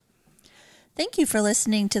Thank you for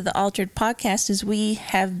listening to the Altered Podcast as we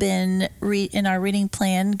have been in our reading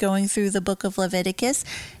plan going through the book of Leviticus.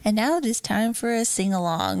 And now it is time for a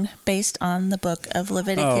sing-along based on the book of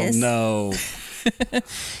Leviticus. Oh, no.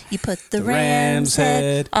 You put the ram's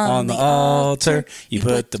head on the altar. You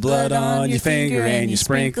put the blood on your finger and you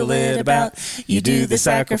sprinkle it about. You do the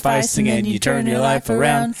sacrificing and you turn your life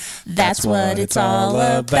around. That's what it's all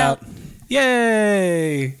about.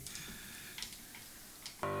 Yay!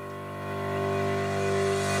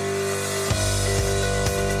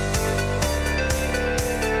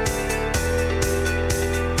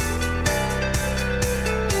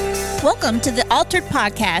 Welcome to the Altered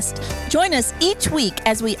Podcast. Join us each week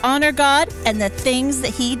as we honor God and the things that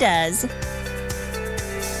He does.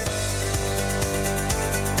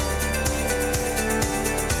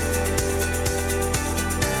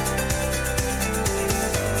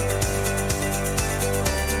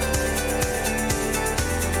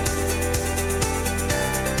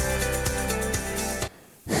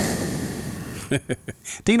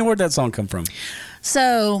 Dina, where'd that song come from?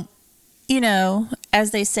 So, you know,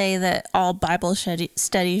 as they say that all Bible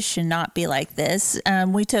studies should not be like this,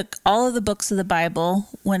 we took all of the books of the Bible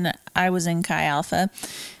when I was in Chi Alpha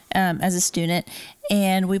as a student,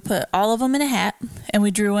 and we put all of them in a hat, and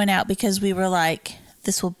we drew one out because we were like,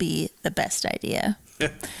 this will be the best idea.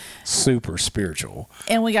 Super spiritual.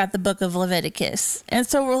 And we got the book of Leviticus. And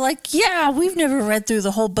so we're like, yeah, we've never read through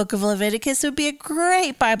the whole book of Leviticus. It would be a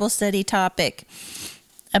great Bible study topic.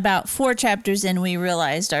 About 4 chapters in, we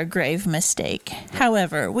realized our grave mistake.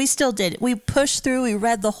 However, we still did it. We pushed through. We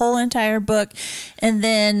read the whole entire book. And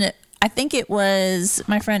then I think it was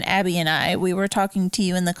my friend Abby and I, we were talking to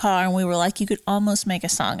you in the car, and we were like, you could almost make a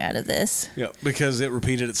song out of this. Yeah, because it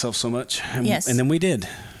repeated itself so much. Yes. And then we did.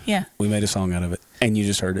 Yeah. We made a song out of it, and you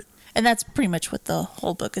just heard it. And that's pretty much what the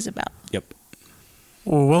whole book is about. Yep.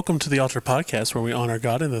 Well, welcome to the Altar Podcast, where we honor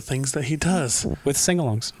God and the things that He does. With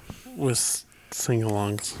sing-alongs. With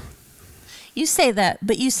sing-alongs. You say that,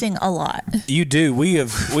 but you sing a lot. You do. We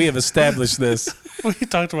have established this. We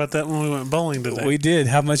talked about that when we went bowling today. We did.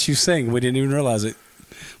 How much you sing. We didn't even realize it.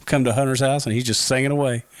 We come to Hunter's house, and he's just singing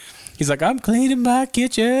away. He's like, I'm cleaning my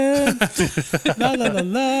kitchen. La, la, la,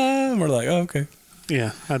 la. And we're like, oh, okay.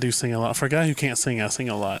 Yeah, I do sing a lot. For a guy who can't sing, I sing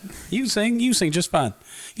a lot. You sing just fine.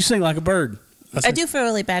 You sing like a bird. I do feel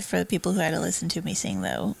really bad for the people who had to listen to me sing,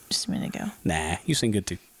 though, just a minute ago. Nah, you sing good,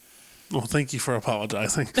 too. Well, thank you for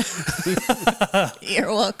apologizing.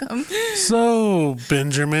 You're welcome. So,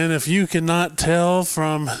 Benjamin, if you cannot tell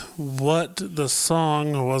from what the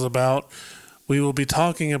song was about, we will be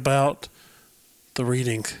talking about the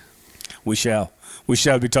reading. We shall. We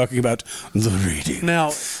shall be talking about the reading.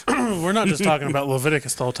 Now, we're not just talking about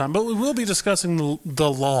Leviticus the whole time, but we will be discussing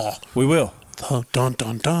the law. We will. The dun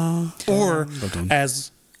dun dun. Or,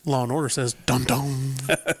 as Law and Order says, dun dun.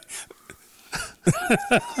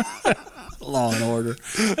 Law and Order.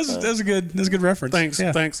 That's a good reference.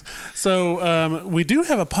 Thanks. So we do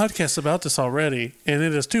have a podcast about this already, and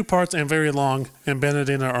it is 2 parts and very long, and Ben and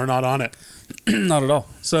Dina are not on it. Not at all.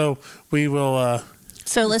 So we will...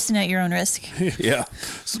 So listen at your own risk. Yeah.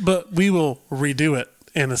 But we will redo it,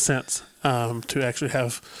 in a sense, to actually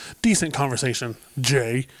have decent conversation.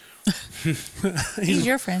 Jay. He's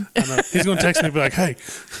your friend. I know. He's going to text me and be like, hey.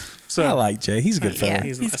 So I like Jay. He's a good fella. Yeah,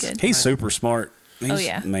 he's good. He's super smart.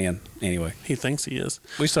 He's, man. Anyway, he thinks he is.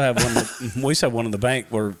 We still have one. We still have one in the bank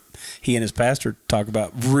where he and his pastor talk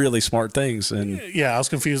about really smart things. And yeah, I was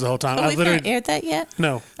confused the whole time. Oh, we've not aired that yet?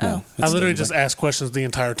 No. Oh. I literally just asked questions the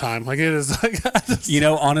entire time. Like it is like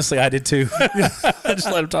honestly, I did too. I just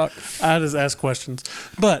let him talk. I just asked questions.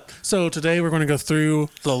 But so today we're going to go through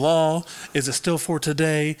the law. Is it still for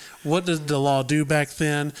today? What did the law do back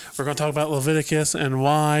then? We're going to talk about Leviticus and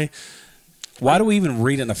why. Why do we even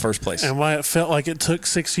read it in the first place? And why it felt like it took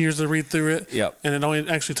 6 years to read through it. Yep. And it only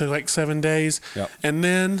actually took like 7 days. Yep. And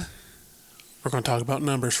then we're going to talk about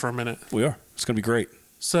numbers for a minute. We are. It's going to be great.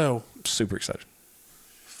 So, super excited.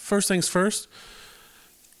 First things first,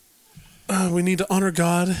 we need to honor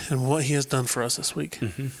God and what He has done for us this week.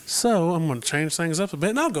 Mm-hmm. So, I'm going to change things up a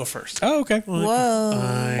bit, and I'll go first. Oh, okay. Whoa.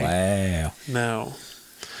 Wow. No.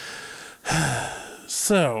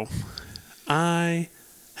 So, I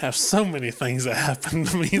have so many things that happened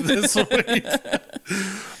to me this week.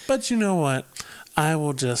 But you know what? I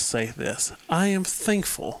will just say this. I am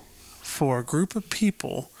thankful for a group of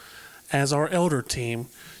people as our elder team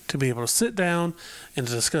to be able to sit down and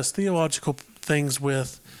to discuss theological things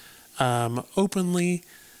with openly,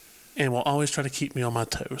 and will always try to keep me on my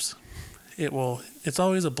toes. It's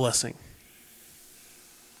always a blessing.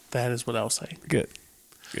 That is what I'll say. Good.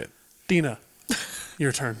 Dina,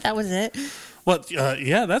 your turn. That was it. Well,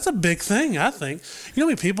 yeah, that's a big thing, I think. You know how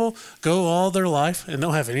many people go all their life and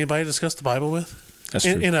don't have anybody to discuss the Bible with? That's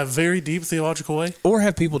true. In a very deep theological way? Or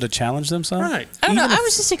have people to challenge them some. Right. I don't know. I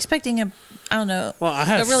was just expecting a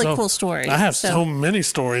really cool story. I have so many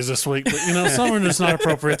stories this week, but, some are just not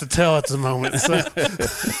appropriate to tell at the moment. So.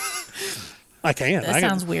 I can. That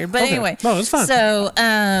sounds weird. But anyway. No, it's fine. So,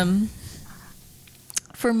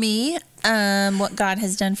 for me, what God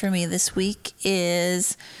has done for me this week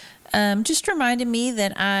is just reminded me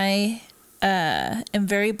that I am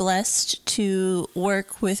very blessed to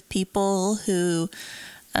work with people who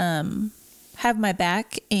have my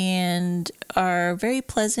back and are very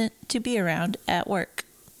pleasant to be around at work.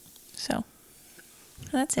 So,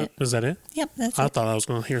 that's it. Is that it? Yep, that's it. I thought I was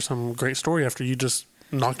going to hear some great story after you just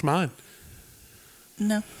knocked mine.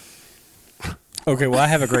 No. Okay, well, I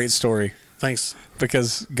have a great story. Thanks.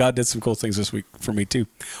 Because God did some cool things this week for me, too.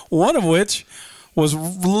 One of which was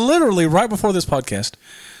literally right before this podcast.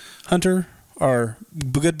 Hunter, our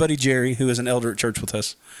good buddy Jerry, who is an elder at church with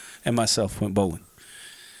us, and myself went bowling.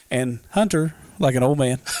 And Hunter, like an old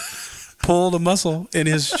man, pulled a muscle in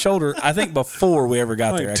his shoulder, I think before we ever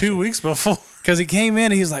got there. 2 weeks before. Because he came in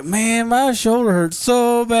and he was like, man, my shoulder hurts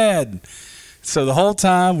so bad. So the whole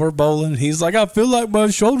time we're bowling, he's like, I feel like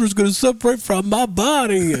my shoulder's going to separate from my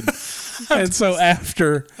body. And so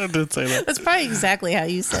after... I did say that. That's probably exactly how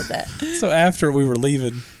you said that. So after we were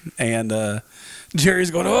leaving, and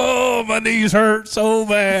Jerry's going, oh, my knees hurt so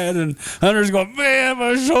bad. And Hunter's going, man,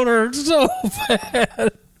 my shoulder hurts so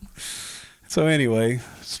bad. So anyway,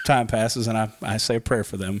 time passes, and I say a prayer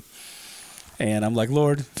for them. And I'm like,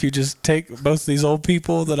 Lord, if you just take both of these old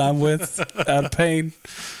people that I'm with out of pain...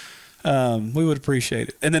 we would appreciate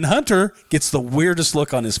it. And then Hunter gets the weirdest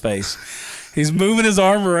look on his face. He's moving his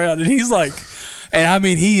arm around, and he's like, and I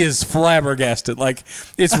mean, he is flabbergasted. Like,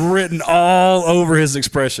 it's written all over his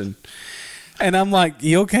expression. And I'm like,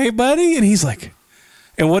 you okay, buddy? And he's like,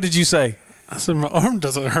 and what did you say? I said, my arm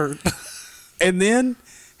doesn't hurt. And then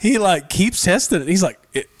he like keeps testing it. He's like,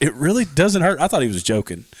 it really doesn't hurt. I thought he was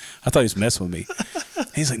joking. I thought he was messing with me.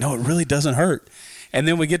 He's like, no, it really doesn't hurt. And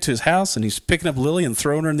then we get to his house, and he's picking up Lily and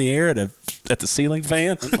throwing her in the air at the ceiling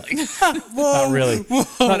fan. I'm like, not really,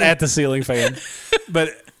 not at the ceiling fan.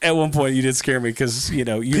 But at one point, you did scare me because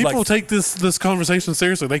people take this conversation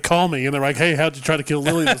seriously. They call me and they're like, "Hey, how'd you try to kill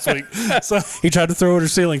Lily this week?" So he tried to throw her at her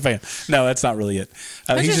ceiling fan. No, that's not really it.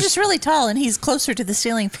 He's just really tall, and he's closer to the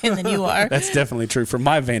ceiling fan than you are. That's definitely true from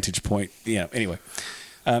my vantage point. Anyway,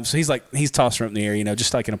 so he's tossing her up in the air,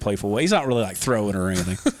 just like in a playful way. He's not really like throwing her or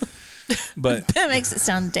anything. But that makes it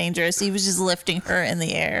sound dangerous. He was just lifting her in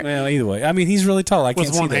the air. Well, either way, I mean, he's really tall. I can't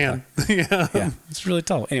with see one that hand. Yeah, it's really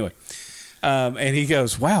tall. Anyway, and he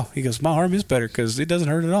goes, "Wow!" He goes, "My arm is better because it doesn't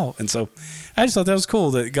hurt at all." And so, I just thought that was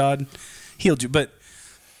cool that God healed you. But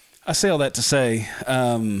I say all that to say,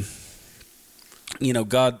 God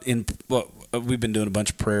we've been doing a bunch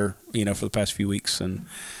of prayer, for the past few weeks, and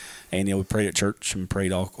we prayed at church and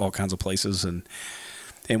prayed all kinds of places, and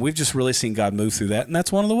we've just really seen God move through that. And that's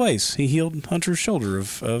one of the ways. He healed Hunter's shoulder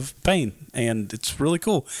of pain. And it's really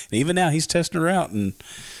cool. And even now he's testing her out and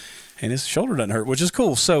his shoulder doesn't hurt, which is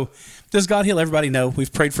cool. So does God heal everybody? No.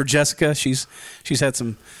 We've prayed for Jessica. She's had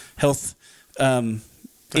some health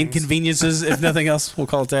inconveniences, if nothing else, we'll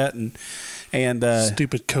call it that. And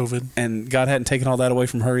stupid COVID. And God hadn't taken all that away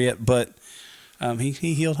from her yet, but he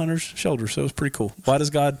healed Hunter's shoulder. So it was pretty cool. Why does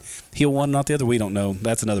God heal one, not the other? We don't know.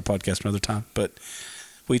 That's another podcast, another time. But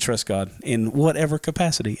we trust God in whatever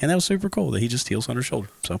capacity. And that was super cool that he just heals Hunter's shoulder.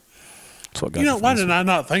 So that's what God why did I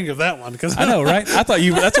not think of that one? Because I know, right? That's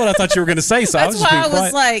what I thought you were going to say. So that's I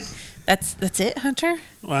was like, that's it, Hunter?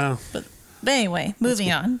 Wow. But anyway,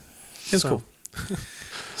 moving on. It's cool.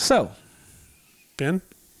 So, Ben?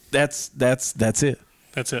 That's it. That's it.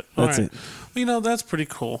 That's it. Well, that's pretty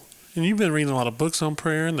cool. And you've been reading a lot of books on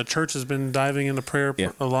prayer, and the church has been diving into prayer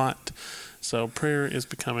a lot. So prayer is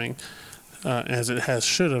becoming, as it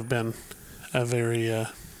should have been, a very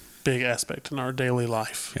big aspect in our daily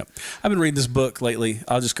life. Yep. I've been reading this book lately.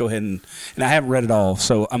 I'll just go ahead and I haven't read it all,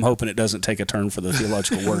 so I'm hoping it doesn't take a turn for the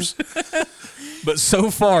theological worse. But so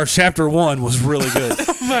far, chapter 1 was really good.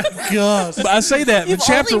 Oh my gosh. But I say that. You've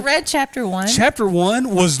only read chapter 1? Chapter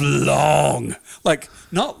 1 was long. Like,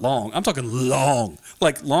 not long. I'm talking long.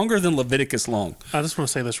 Like, longer than Leviticus long. I just want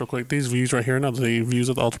to say this real quick. These views right here are not the views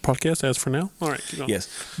of the Altar Podcast as for now. All right, keep going. Yes.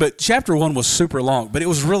 But chapter 1 was super long, but it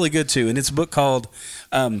was really good too. And it's a book called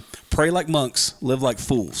Pray Like Monks, Live Like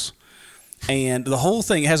Fools. And the whole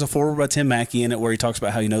thing has a foreword by Tim Mackey in it where he talks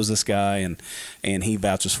about how he knows this guy and he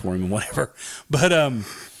vouches for him and whatever. But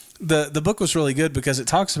the book was really good because it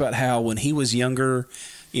talks about how when he was younger,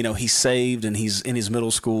 he's saved and he's in his middle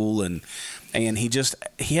school and and he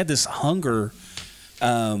had this hunger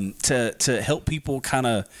to help people kind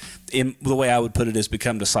of, in the way I would put it is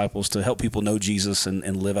become disciples, to help people know Jesus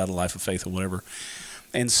and live out a life of faith or whatever.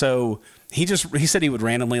 And so he said he would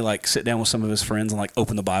randomly like sit down with some of his friends and like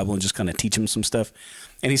open the Bible and just kind of teach them some stuff.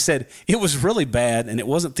 And he said it was really bad and it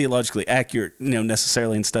wasn't theologically accurate,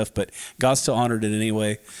 necessarily and stuff, but God still honored it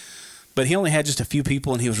anyway. But he only had just a few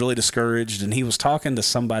people and he was really discouraged, and he was talking to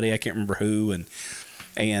somebody, I can't remember who,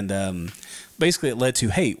 and basically it led to,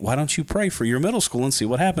 hey, why don't you pray for your middle school and see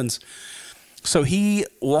what happens? So he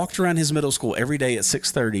walked around his middle school every day at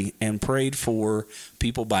 6:30 and prayed for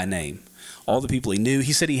people by name, all the people he knew.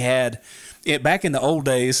 He said he had, back in the old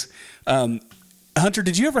days, Hunter,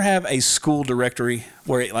 did you ever have a school directory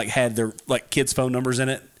where it like had their like kids' phone numbers in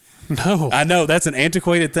it? No. I know, that's an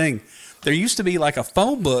antiquated thing. There used to be like a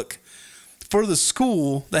phone book for the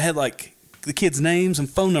school that had like the kids' names and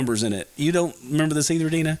phone numbers in it. You don't remember this either,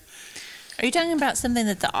 Dina? Are you talking about something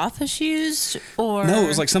that the office used, or No, it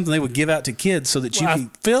was like something they would give out to kids so that I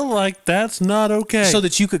feel like that's not okay. so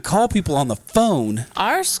that you could call people on the phone.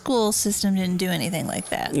 Our school system didn't do anything like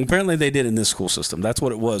that. Apparently they did in this school system. That's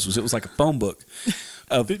what it was it was like a phone book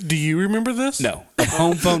of Do you remember this? no, a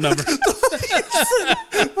home phone number.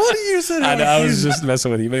 What do you say? I know, I was just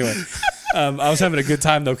messing with you. But anyway, I was having a good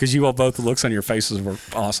time though, because you all both, the looks on your faces were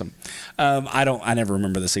awesome. I never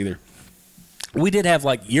remember this either. We did have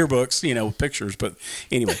like yearbooks, with pictures, but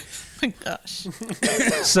anyway. Oh my gosh.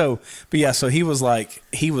 So he was like,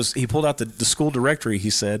 he pulled out the school directory, he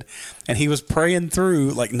said, and he was praying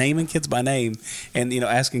through, like naming kids by name and,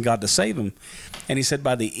 asking God to save them. And he said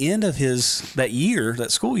by the end of that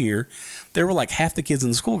school year, there were like half the kids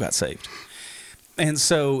in the school got saved. And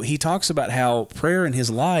so he talks about how prayer in his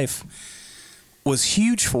life was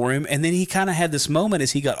huge for him. And then he kind of had this moment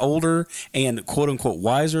as he got older and quote unquote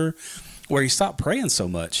wiser, where he stopped praying so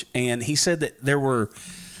much. And he said that there were,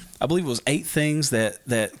 I believe it was 8 things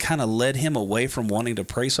that kind of led him away from wanting to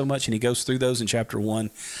pray so much. And he goes through those in chapter 1.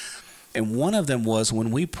 And one of them was,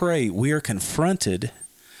 when we pray, we are confronted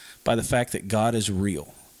by the fact that God is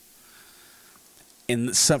real.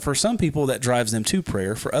 And for some people, that drives them to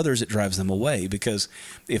prayer. For others, it drives them away. Because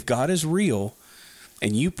if God is real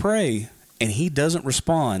and you pray and he doesn't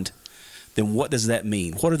respond, then what does that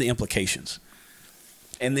mean? What are the implications?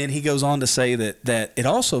 And then he goes on to say that it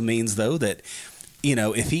also means, though, that,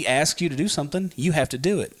 if he asks you to do something, you have to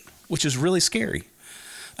do it, which is really scary.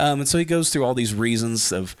 And so he goes through all these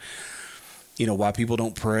reasons of, why people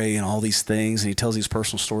don't pray and all these things. And he tells these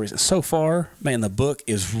personal stories. And so far, man, the book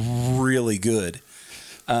is really good.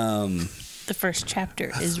 The first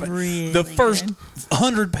chapter is really the first good.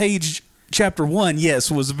 100-page chapter 1,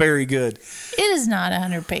 yes, was very good. It is not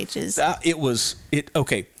 100 pages.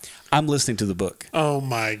 Okay. I'm listening to the book. Oh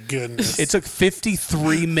my goodness. It took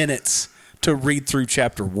 53 minutes to read through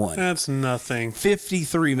chapter 1. That's nothing.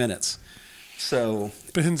 53 minutes. So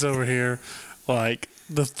Ben's over here, like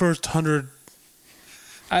the first 100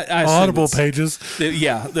 I Audible pages.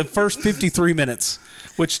 The first 53 minutes,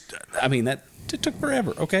 which, it took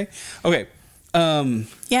forever. Okay.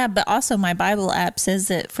 Yeah, but also my Bible app says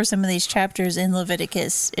that for some of these chapters in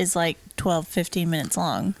Leviticus is like 12, 15 minutes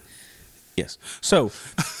long. Yes. So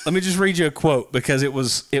let me just read you a quote, because it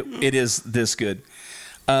is this good.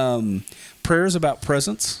 Prayer is about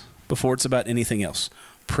presence before it's about anything else.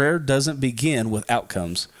 Prayer doesn't begin with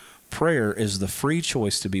outcomes. Prayer is the free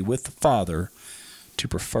choice to be with the Father, to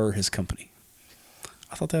prefer his company.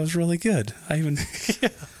 I thought that was really good.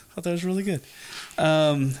 Thought that was really good.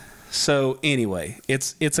 So anyway,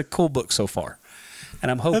 it's a cool book so far. And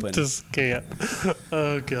I'm hoping. I just can't.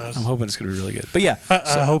 Oh, gosh. I'm hoping it's going to be really good. But yeah.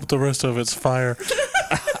 I hope the rest of it's fire.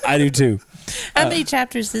 I do too. How many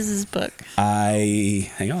chapters is this book?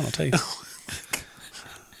 Hang on, I'll tell you.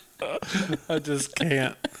 I just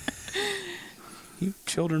can't. You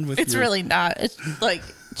children with It's really not. It's like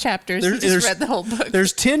chapters. You just read the whole book.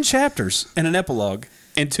 There's 10 chapters and an epilogue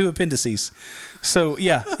and 2 appendices. So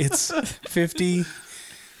yeah, it's 50.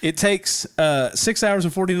 It takes 6 hours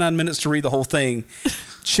and 49 minutes to read the whole thing.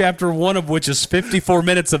 Chapter 1 of which is 54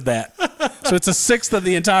 minutes of that. So it's a sixth of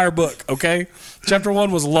the entire book. Okay, chapter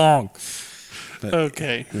 1 was long. But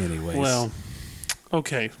okay. Anyways, well,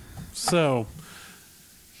 okay. So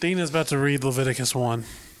Dina's about to read Leviticus 1,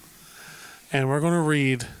 and we're going to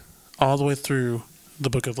read all the way through the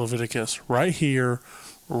book of Leviticus right here,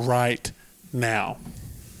 right now.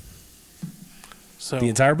 So the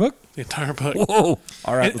entire book. The entire book. Whoa!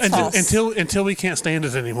 All right. Until we can't stand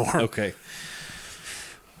it anymore. Okay.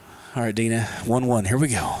 All right, Dina. 1:1. Here we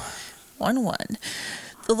go. 1:1.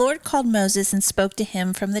 The Lord called Moses and spoke to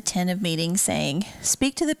him from the tent of meeting, saying,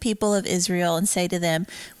 Speak to the people of Israel and say to them,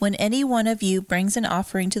 When any one of you brings an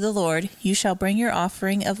offering to the Lord, you shall bring your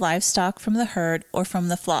offering of livestock from the herd or from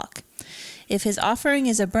the flock. If his offering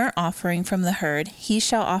is a burnt offering from the herd, he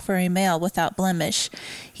shall offer a male without blemish.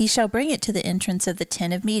 He shall bring it to the entrance of the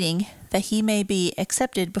tent of meeting, that he may be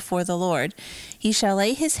accepted before the Lord. He shall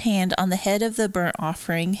lay his hand on the head of the burnt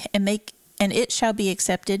offering, and it shall be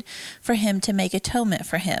accepted for him to make atonement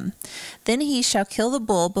for him. Then he shall kill the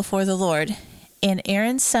bull before the Lord, and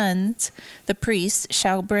Aaron's sons, the priests,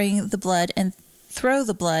 shall bring the blood and throw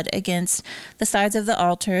the blood against the sides of the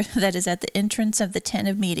altar that is at the entrance of the tent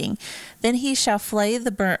of meeting. Then he shall flay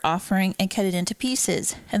the burnt offering and cut it into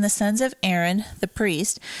pieces. And the sons of Aaron, the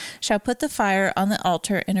priest, shall put the fire on the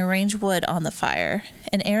altar and arrange wood on the fire.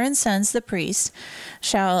 And Aaron's sons, the priests,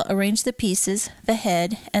 shall arrange the pieces, the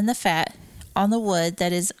head, and the fat on the wood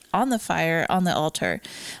that is on the fire on the altar,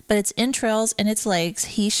 but its entrails and its legs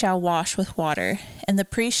he shall wash with water, and the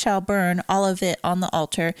priest shall burn all of it on the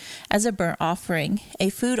altar as a burnt offering, a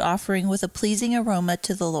food offering with a pleasing aroma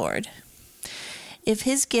to the Lord. If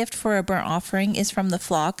his gift for a burnt offering is from the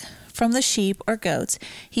flock, from the sheep or goats,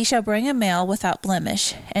 he shall bring a male without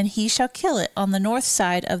blemish, and he shall kill it on the north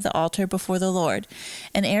side of the altar before the Lord.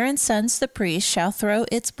 And Aaron's sons the priests shall throw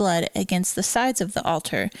its blood against the sides of the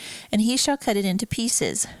altar, and he shall cut it into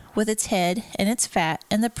pieces, with its head and its fat,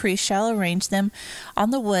 and the priest shall arrange them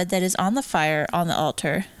on the wood that is on the fire on the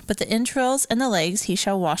altar. But the entrails and the legs he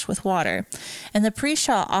shall wash with water. And the priest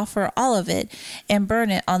shall offer all of it, and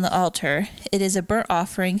burn it on the altar. It is a burnt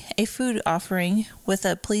offering, a food offering, with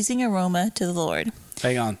a pleasing aroma to the Lord.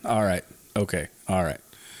 Hang on. All right. Okay. All right.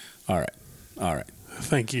 All right. All right.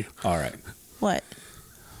 Thank you. All right. What?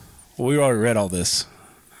 Well, we already read all this,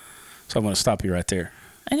 so I'm going to stop you right there.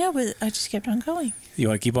 I know, but I just kept on going. You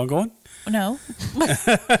want to keep on going? No. But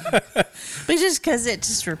just because it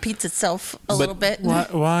just repeats itself a little bit. Why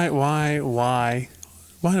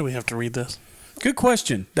do we have to read this? Good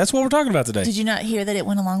question. That's what we're talking about today. Did you not hear that it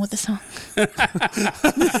went along with the song?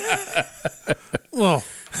 Well,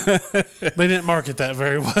 they didn't market that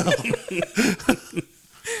very well.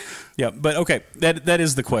 Yeah, but okay, that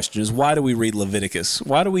is the question, is why do we read Leviticus?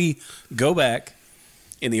 Why do we go back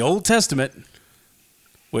in the Old Testament,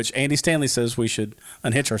 which Andy Stanley says we should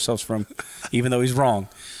unhitch ourselves from, even though he's wrong.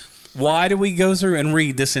 Why do we go through and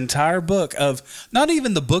read this entire book of, not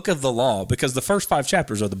even the book of the law, because the first 5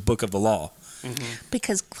 chapters are the book of the law. Mm-hmm.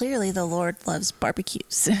 Because clearly the Lord loves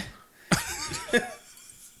barbecues.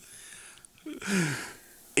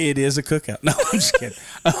 It is a cookout. No, I'm just kidding.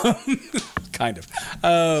 Kind of.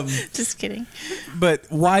 Just kidding. But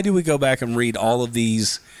why do we go back and read all of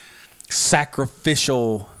these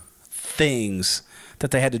sacrificial things that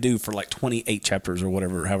they had to do for like 28 chapters or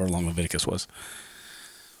whatever, however long Leviticus was?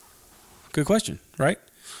 Good question, right?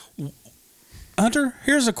 Hunter,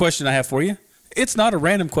 here's a question I have for you. It's not a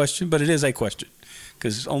random question, but it is a question,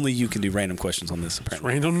 because only you can do random questions on this,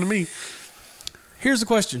 apparently. It's random to me. Here's the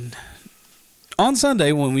question. On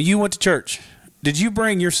Sunday, when you went to church, did you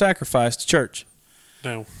bring your sacrifice to church?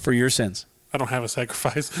 No. For your sins? I don't have a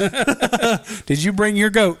sacrifice. Did you bring your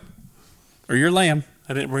goat or your lamb?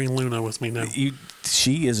 I didn't bring Luna with me, no.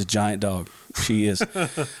 She is a giant dog. She is.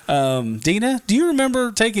 Dina, do you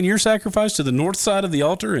remember taking your sacrifice to the north side of the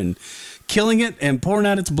altar and killing it and pouring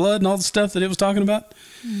out its blood and all the stuff that it was talking about?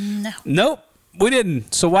 No. Nope, we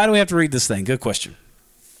didn't. So why do we have to read this thing? Good question.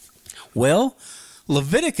 Well,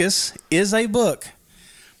 Leviticus is a book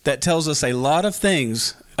that tells us a lot of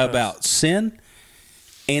things about sin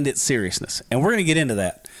and its seriousness. And we're going to get into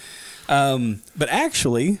that. But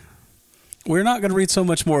actually, we're not going to read so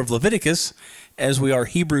much more of Leviticus as we are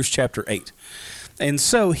Hebrews chapter 8. And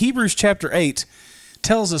so Hebrews chapter 8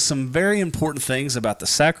 tells us some very important things about the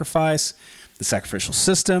sacrifice, the sacrificial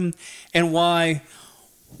system, and why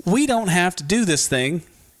we don't have to do this thing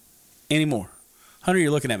anymore. Hunter, you're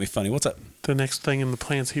looking at me funny. What's up? The next thing in the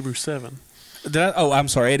plan is Hebrews 7. I'm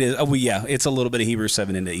sorry. It is. Oh, well, yeah. It's a little bit of Hebrews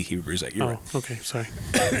 7 into Hebrews 8. You're right. Okay. Sorry.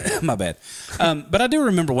 My bad. But I do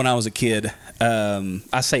remember when I was a kid.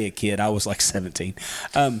 I say a kid. I was like 17.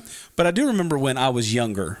 But I do remember when I was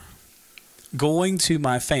younger, going to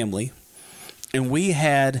my family, and we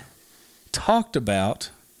had talked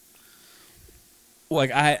about,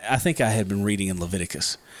 like, I think I had been reading in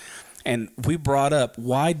Leviticus, and we brought up,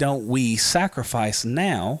 why don't we sacrifice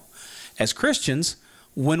now as Christians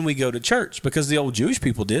when we go to church? Because the old Jewish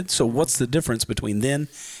people did. So what's the difference between then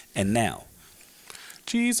and now?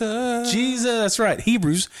 Jesus, that's right.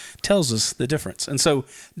 Hebrews tells us the difference. And so,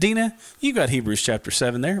 Dina, you got Hebrews chapter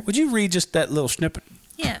 7 there. Would you read just that little snippet?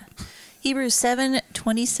 Yeah. Hebrews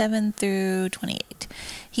 7:27 through 28.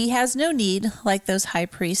 He has no need, like those high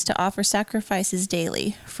priests, to offer sacrifices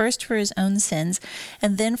daily, first for his own sins,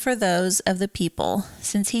 and then for those of the people,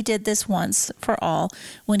 since he did this once for all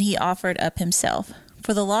when he offered up himself.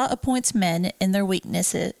 For the law appoints men in their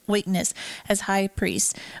weakness as high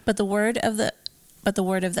priests, but the word of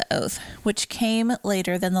the oath, which came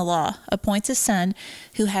later than the law, appoints a son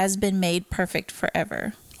who has been made perfect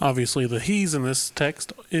forever. Obviously, the he's in this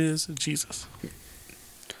text is Jesus.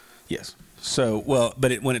 Yes. So, well,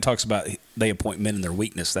 but when it talks about they appoint men in their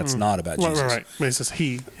weakness, that's not about Jesus. Right. But it says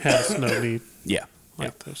he has no need. Yeah.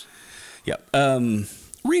 Like those. Yeah.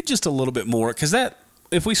 Read just a little bit more, because that,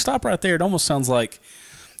 if we stop right there, it almost sounds like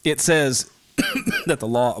it says that the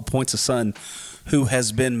law appoints a son who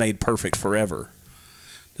has been made perfect forever.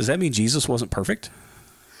 Does that mean Jesus wasn't perfect?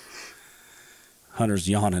 Hunter's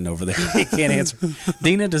yawning over there. He can't answer.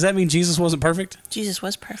 Dina, does that mean Jesus wasn't perfect? Jesus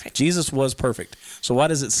was perfect. Jesus was perfect. So why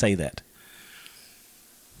does it say that?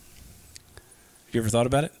 You ever thought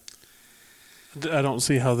about it? I don't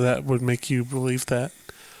see how that would make you believe that.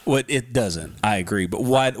 Well, it doesn't. I agree. But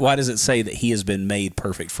why does it say that he has been made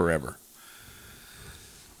perfect forever?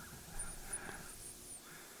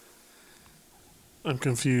 I'm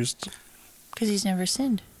confused. Because he's never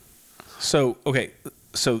sinned. So, okay.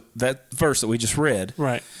 So that verse that we just read.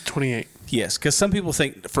 Right. 28. Yes. Because some people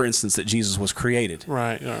think, for instance, that Jesus was created.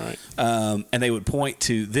 Right. All right. And they would point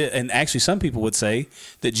to this. And actually, some people would say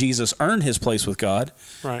that Jesus earned his place with God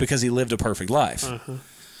because he lived a perfect life. Uh-huh.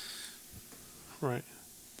 Right.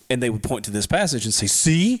 And they would point to this passage and say,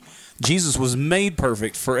 see, Jesus was made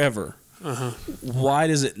perfect forever. Uh-huh. Why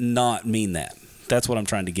does it not mean that? That's what I'm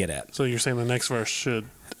trying to get at. So you're saying the next verse should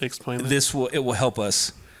explain that? It will help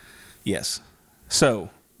us. Yes. So,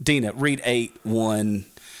 Dina, read 8:1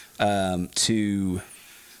 to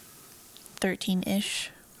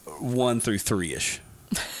 13-ish. 1 through 3-ish.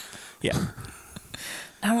 Yeah.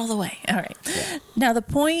 Not all the way. All right. Yeah. Now, the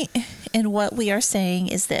point in what we are saying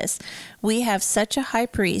is this. We have such a high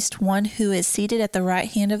priest, one who is seated at the right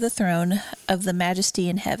hand of the throne of the majesty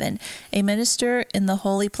in heaven, a minister in the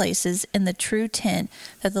holy places in the true tent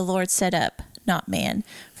that the Lord set up, not man.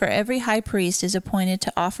 For every high priest is appointed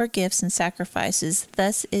to offer gifts and sacrifices.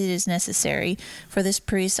 Thus it is necessary for this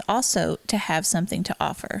priest also to have something to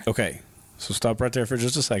offer. Okay. So stop right there for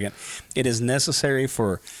just a second. It is necessary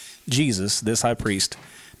for Jesus, this high priest,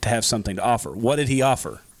 to have something to offer. What did he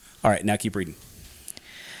offer? All right, now keep reading.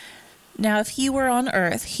 Now, if he were on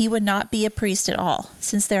earth, he would not be a priest at all,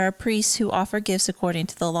 since there are priests who offer gifts according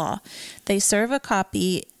to the law. They serve a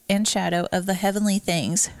copy and shadow of the heavenly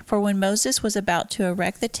things. For when Moses was about to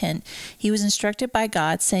erect the tent, he was instructed by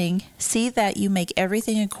God, saying, "See that you make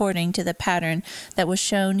everything according to the pattern that was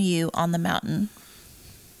shown you on the mountain."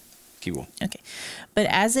 Keep going. Okay. But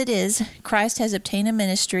as it is, Christ has obtained a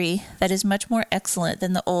ministry that is much more excellent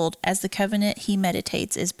than the old, as the covenant he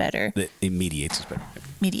meditates is better. It mediates is better.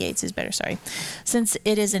 Mediates is better, sorry. Since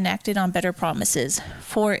it is enacted on better promises.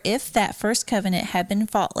 For if that first covenant had been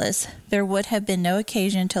faultless, there would have been no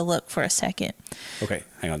occasion to look for a second. Okay,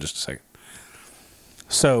 hang on just a second.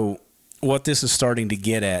 So, what this is starting to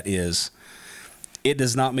get at is, it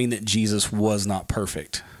does not mean that Jesus was not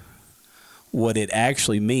perfect. What it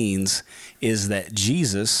actually means is that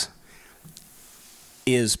Jesus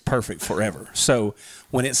is perfect forever. So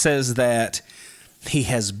when it says that he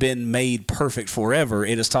has been made perfect forever,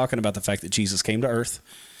 it is talking about the fact that Jesus came to earth,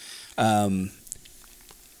 that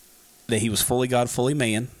he was fully God, fully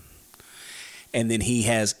man, and then he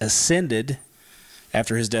has ascended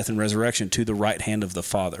after his death and resurrection to the right hand of the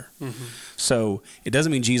Father. Mm-hmm. So it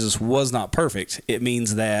doesn't mean Jesus was not perfect. It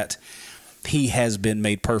means that he has been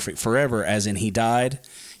made perfect forever, as in he died.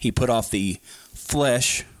 He put off the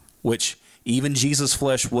flesh, which even Jesus'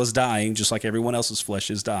 flesh was dying, just like everyone else's flesh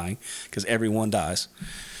is dying, because everyone dies.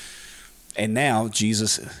 And now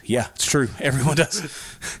Jesus, yeah, it's true, everyone does.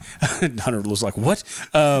 Hunter was like, what?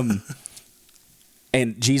 And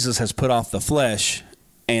Jesus has put off the flesh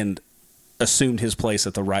and assumed his place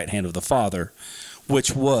at the right hand of the Father,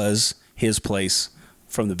 which was his place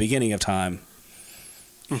from the beginning of time.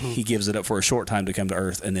 Mm-hmm. He gives it up for a short time to come to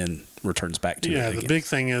earth and then returns back to it again. Yeah, the big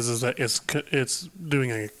thing is that it's doing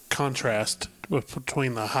a contrast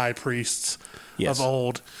between the high priests of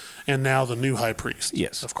old and now the new high priest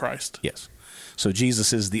of Christ. Yes. So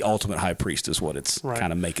Jesus is the ultimate high priest is what it's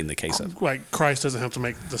kind of making the case of. Like Christ doesn't have to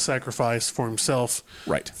make the sacrifice for himself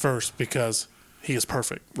first because he is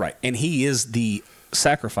perfect. Right. And he is the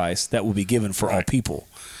sacrifice that will be given for all people.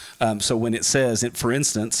 So when it says, for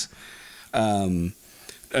instance,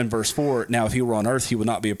 in verse 4, now if he were on earth, he would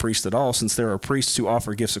not be a priest at all, since there are priests who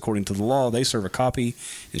offer gifts according to the law. They serve a copy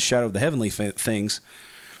and shadow of the heavenly things.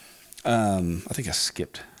 I think I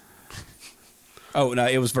skipped. Oh, no,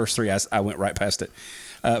 it was verse 3. I went right past it.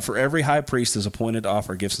 For every high priest is appointed to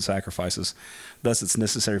offer gifts and sacrifices. Thus, it's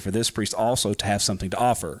necessary for this priest also to have something to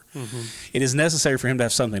offer. Mm-hmm. It is necessary for him to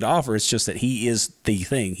have something to offer. It's just that he is the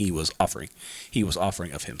thing he was offering. He was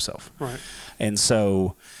offering of himself. Right. And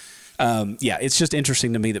so, it's just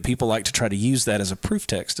interesting to me that people like to try to use that as a proof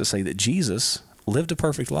text to say that Jesus lived a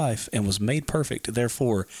perfect life and was made perfect.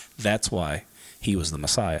 Therefore, that's why he was the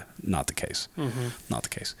Messiah. Not the case. Mm-hmm. Not the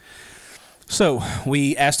case. So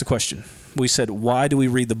we asked a question. We said, why do we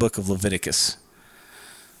read the book of Leviticus?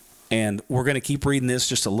 And we're going to keep reading this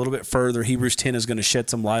just a little bit further. Hebrews 10 is going to shed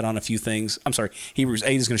some light on a few things. I'm sorry, Hebrews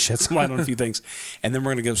 8 is going to shed some light on a few things. And then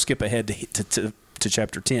we're going to go skip ahead to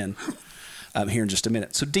chapter 10 here in just a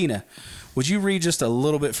minute. So, Dina, would you read just a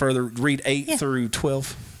little bit further? Read 8 through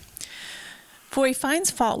 12. For he finds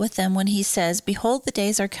fault with them when he says, Behold, the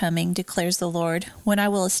days are coming, declares the Lord, when I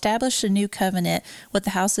will establish a new covenant with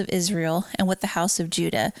the house of Israel and with the house of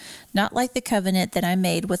Judah, not like the covenant that I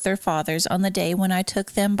made with their fathers on the day when I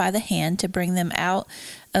took them by the hand to bring them out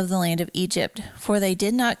of the land of Egypt. For they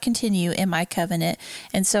did not continue in my covenant,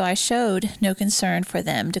 and so I showed no concern for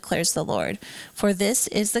them, declares the Lord. For this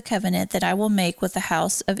is the covenant that I will make with the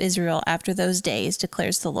house of Israel after those days,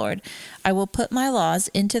 declares the Lord. I will put my laws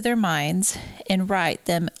into their minds and write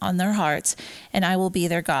them on their hearts, and I will be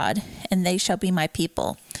their God, and they shall be my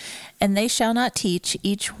people. And they shall not teach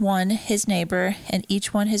each one his neighbor and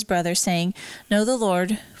each one his brother, saying, Know the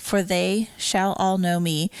Lord, for they shall all know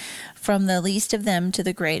me, from the least of them to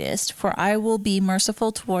the greatest. For I will be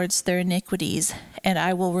merciful towards their iniquities, and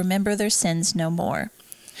I will remember their sins no more.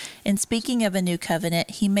 In speaking of a new covenant,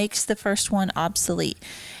 he makes the first one obsolete,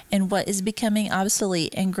 and what is becoming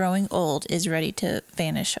obsolete and growing old is ready to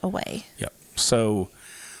vanish away. Yep. So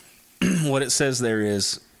what it says there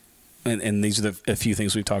is, and these are a few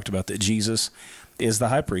things we've talked about, that Jesus is the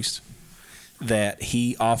high priest, that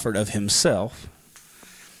he offered of himself,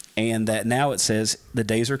 and that now it says, the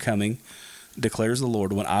days are coming, declares the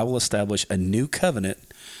Lord, when I will establish a new covenant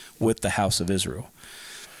with the house of Israel.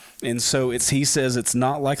 And so he says it's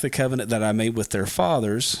not like the covenant that I made with their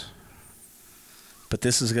fathers, but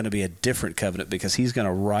this is going to be a different covenant because he's going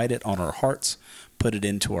to write it on our hearts, put it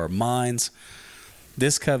into our minds.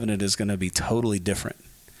 This covenant is going to be totally different.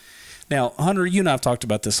 Now, Hunter, you and I have talked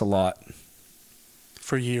about this a lot.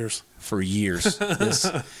 For years. This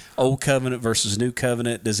old covenant versus new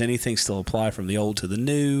covenant. Does anything still apply from the old to the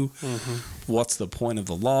new? Mm-hmm. What's the point of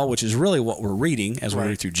the law? Which is really what we're reading as we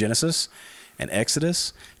read through Genesis and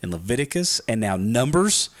Exodus and Leviticus and now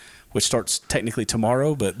Numbers, which starts technically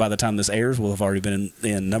tomorrow, but by the time this airs, we'll have already been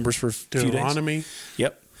in Numbers for a few days. Deuteronomy.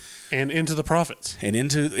 Yep. And into the prophets. And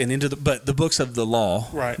into the books of the law,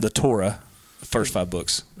 the Torah, the first 5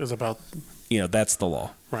 books. Is about, that's the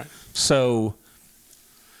law. Right. So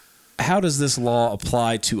how does this law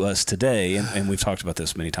apply to us today? And we've talked about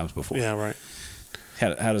this many times before. Yeah, right.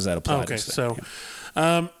 How does that apply to us today?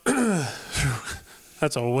 So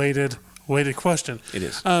that's a weighted question. It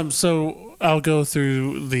is. So I'll go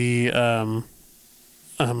through the,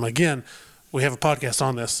 again, we have a podcast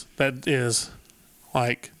on this that is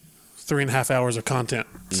like 3.5 hours of content.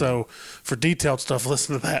 Mm. So for detailed stuff,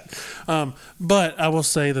 listen to that. But I will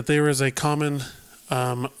say that there is a common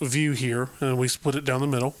view here, and we split it down the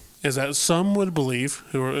middle, is that some would believe,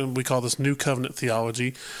 we call this New Covenant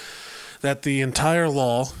theology, that the entire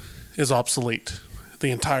law is obsolete.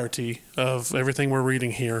 The entirety of everything we're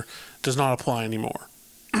reading here does not apply anymore.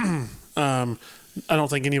 I don't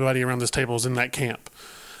think anybody around this table is in that camp.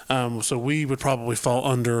 So we would probably fall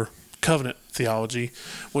under covenant theology,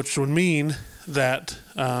 which would mean that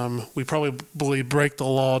we probably break the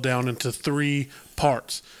law down into 3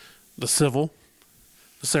 parts: the civil,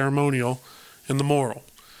 the ceremonial, and the moral.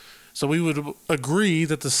 So we would agree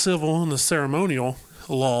that the civil and the ceremonial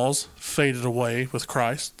laws faded away with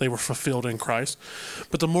Christ. They were fulfilled in Christ.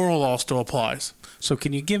 But the moral law still applies. So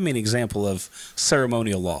can you give me an example of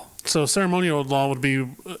ceremonial law? So ceremonial law would be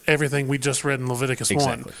everything we just read in Leviticus 1.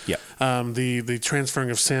 Exactly. Yeah. The transferring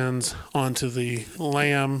of sins onto the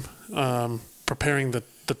lamb, preparing the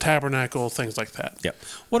tabernacle, things like that. Yeah.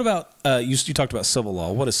 What about, you talked about civil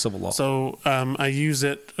law. What is civil law? So I use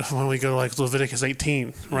it when we go to like Leviticus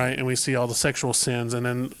 18, right? And we see all the sexual sins, and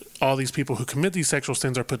then all these people who commit these sexual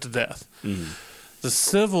sins are put to death. Mm-hmm. The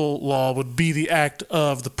civil law would be the act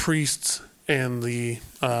of the priests and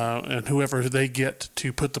and whoever they get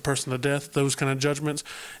to put the person to death. Those kind of judgments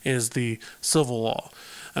is the civil law.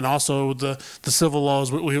 and also the civil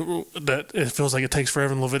laws that it feels like it takes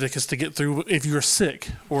forever in Leviticus to get through if you're sick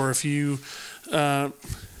or if you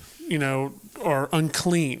are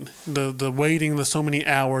unclean, the waiting the so many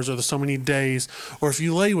hours or the so many days, or if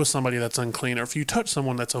you lay with somebody that's unclean, or if you touch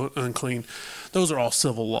someone that's unclean, those are all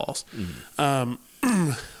civil laws.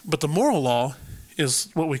 But the moral law is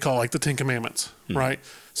what we call like the Ten Commandments, right?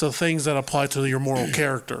 So things that apply to your moral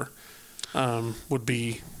character would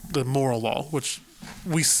be the moral law, which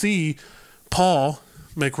we see Paul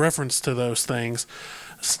make reference to those things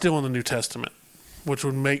still in the New Testament, which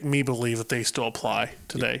would make me believe that they still apply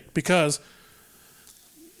today, because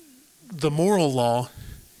the moral law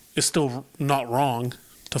is still not wrong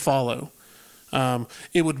to follow.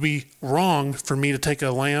 It would be wrong for me to take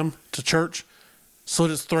a lamb to church,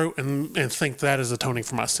 slit its throat, and think that is atoning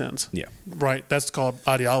for my sins. Yeah. Right? That's called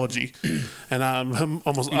ideology. And I'm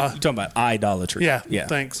almost... You're talking about idolatry. Yeah.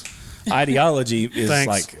 Thanks. Ideology is Thanks.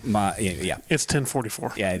 like my... Yeah. It's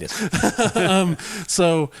 1044. Yeah, it is.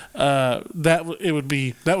 So that would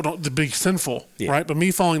be sinful, right? But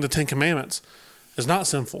me following the Ten Commandments is not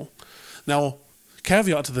sinful. Now,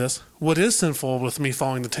 caveat to this, what is sinful with me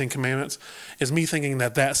following the Ten Commandments is me thinking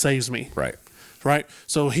that saves me. Right?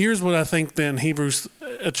 So here's what I think then, Hebrews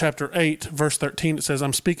chapter 8, verse 13, it says,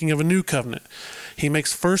 I'm speaking of a new covenant. He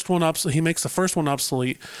makes the first one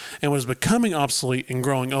obsolete, and what is becoming obsolete and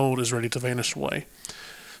growing old is ready to vanish away.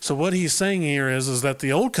 So what he's saying here is that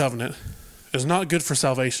the old covenant is not good for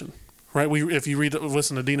salvation. Right? If you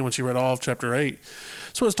listen to Dina when she read all of chapter 8,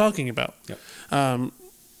 that's what it's talking about. Yep.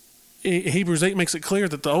 Hebrews 8 makes it clear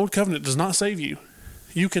that the old covenant does not save you.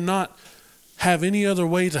 You cannot have any other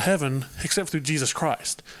way to heaven except through Jesus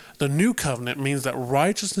Christ. The new covenant means that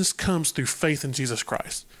righteousness comes through faith in Jesus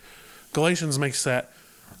Christ. Galatians makes that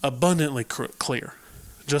abundantly clear.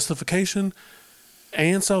 Justification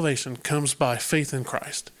and salvation comes by faith in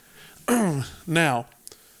Christ. Now,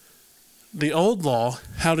 the old law,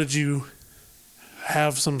 how did you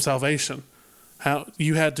have some salvation? How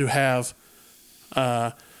you had to have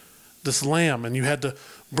this lamb, and you had to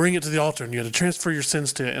bring it to the altar, and you had to transfer your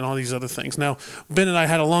sins to it, and all these other things. Now, Ben and I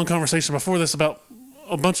had a long conversation before this about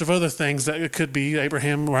a bunch of other things that it could be.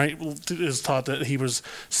 Abraham, right, is taught that he was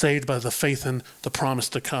saved by the faith in the promise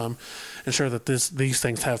to come, and sure that these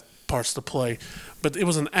things have parts to play. But it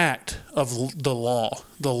was an act of the law.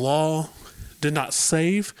 The law did not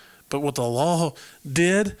save, but what the law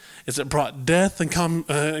did is it brought death and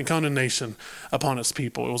condemnation upon its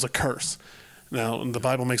people. It was a curse. Now, the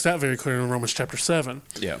Bible makes that very clear in Romans chapter 7.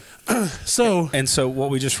 Yeah. So what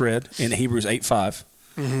we just read in Hebrews 8:5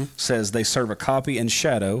 says they serve a copy and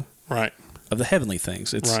shadow of the heavenly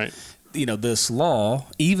things. It's this law,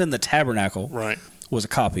 even the tabernacle was a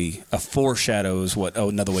copy, a foreshadow is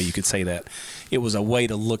another way you could say that. It was a way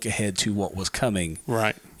to look ahead to what was coming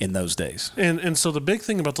in those days. And so the big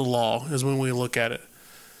thing about the law is when we look at it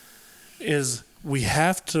is we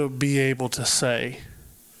have to be able to say,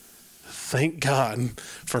 thank God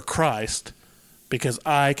for Christ, because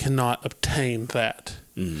I cannot obtain that.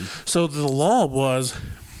 So the law was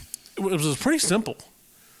pretty simple.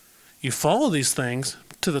 You follow these things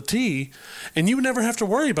to the T, and you would never have to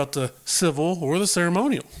worry about the civil or the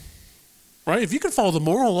ceremonial. Right? If you could follow the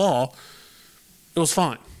moral law, it was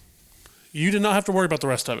fine. You did not have to worry about the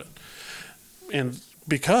rest of it. And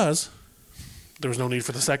because there was no need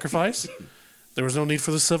for the sacrifice, there was no need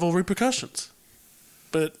for the civil repercussions.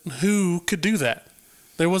 But who could do that?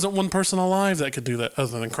 There wasn't one person alive that could do that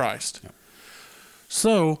other than Christ. Yep.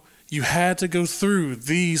 So you had to go through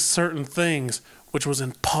these certain things, which was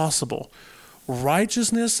impossible.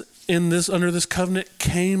 Righteousness under this covenant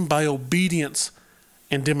came by obedience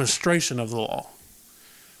and demonstration of the law,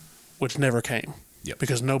 which never came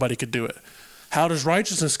because nobody could do it. How does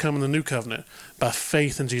righteousness come in the new covenant? By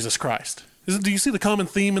faith in Jesus Christ. Do you see the common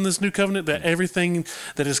theme in this new covenant, that everything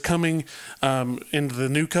that is coming into the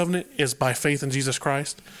new covenant is by faith in Jesus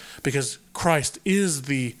Christ? Because Christ is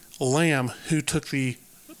the Lamb who took the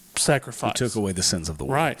sacrifice. Who took away the sins of the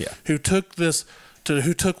world. Right. Yeah. Who took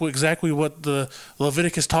exactly what the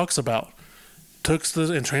Leviticus talks about.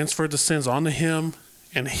 And transferred the sins onto him,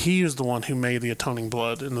 and he is the one who made the atoning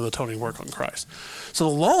blood and the atoning work on Christ. So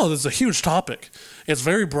the law is a huge topic. It's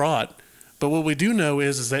very broad. But what we do know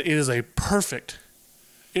is that it is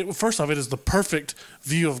first off, it is the perfect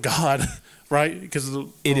view of God, right? Because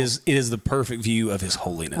it is the perfect view of His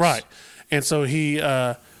holiness, right? And so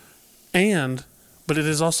but it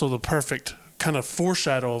is also the perfect kind of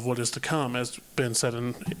foreshadow of what is to come, as Ben said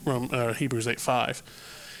in Hebrews 8:5.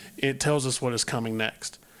 It tells us what is coming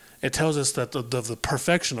next. It tells us that the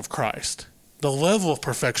perfection of Christ, the level of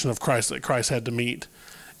perfection of Christ that Christ had to meet,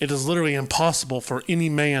 it is literally impossible for any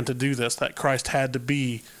man to do this, that Christ had to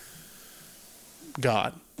be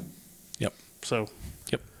God. Yep. So,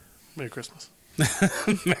 Yep. Merry Christmas.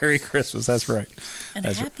 Merry Christmas. That's right. And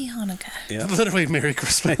That's happy Hanukkah. Yeah. Literally Merry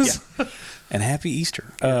Christmas. Yeah. And happy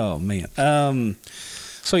Easter. Oh, man.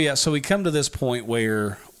 So we come to this point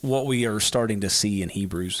where what we are starting to see in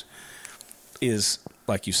Hebrews is,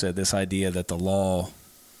 like you said, this idea that the law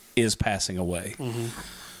is passing away. Mm-hmm.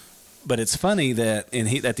 But it's funny that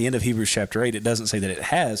at the end of Hebrews chapter 8, it doesn't say that it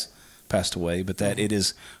has passed away, but that it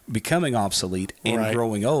is becoming obsolete and Right.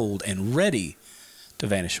 growing old and ready to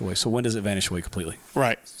vanish away. So when does it vanish away completely?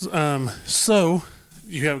 Right. So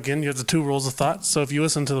you have the two rules of thought. So if you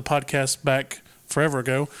listen to the podcast back forever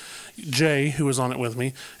ago, Jay, who was on it with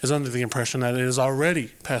me, is under the impression that it has already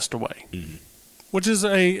passed away, which is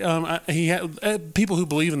people who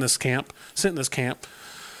believe in this camp, sit in this camp,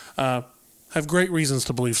 have great reasons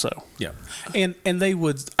to believe so. Yeah. And they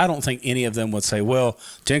would, I don't think any of them would say, well,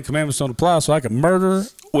 10 Commandments don't apply, so I can murder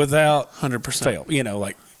without 100%. fail.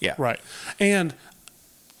 Yeah. Right. And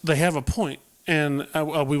they have a point. And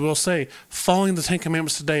we will say, following the 10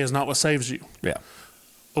 Commandments today is not what saves you. Yeah.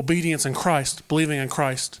 Obedience in Christ, believing in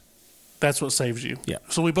Christ, that's what saves you. Yeah.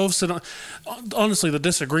 So we both sit on, honestly, the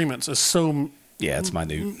disagreements is so Yeah, it's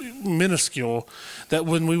minute. minuscule that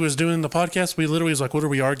when we was doing the podcast, we literally was like, what are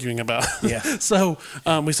we arguing about? Yeah. So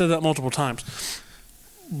we said that multiple times.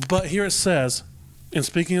 But here it says, in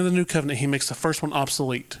speaking of the new covenant, he makes the first one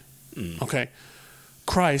obsolete. Okay.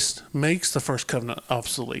 Christ makes the first covenant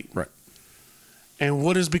obsolete. Right. And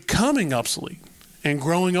what is becoming obsolete and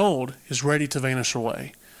growing old is ready to vanish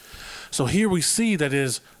away. So here we see that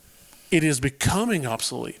it is becoming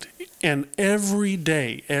obsolete. And every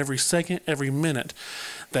day, every second, every minute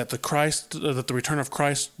that the return of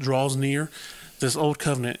Christ draws near, this old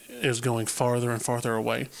covenant is going farther and farther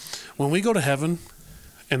away. When we go to heaven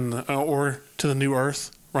or to the new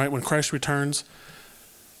earth, right, when Christ returns,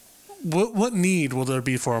 what need will there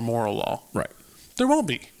be for a moral law? Right. There won't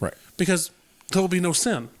be. Right. Because there will be no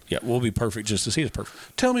sin. Yeah, we'll be perfect just as he is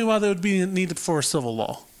perfect. Tell me why there would be a need for a civil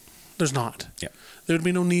law. There's not. Yeah. There would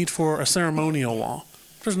be no need for a ceremonial law.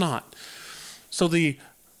 There's not. So the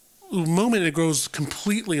moment it grows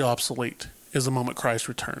completely obsolete is the moment Christ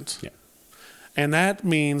returns. Yeah. And that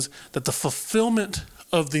means that the fulfillment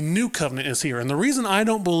of the new covenant is here. And the reason I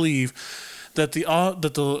don't believe that the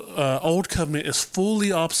old covenant is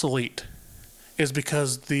fully obsolete is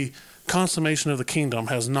because the consummation of the kingdom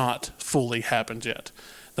has not fully happened yet.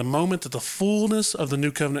 The moment that the fullness of the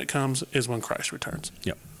new covenant comes is when Christ returns.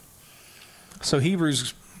 Yep. So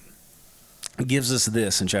Hebrews gives us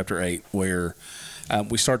this in chapter 8 where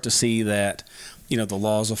we start to see that, the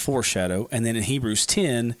law is a foreshadow. And then in Hebrews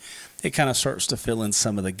 10, it kind of starts to fill in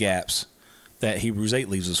some of the gaps that Hebrews 8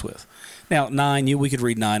 leaves us with. Now, 9, we could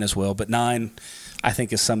read 9 as well, but 9 I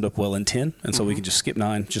think is summed up well in 10. And so we can just skip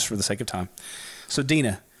 9 just for the sake of time. So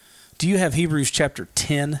Dina, do you have Hebrews chapter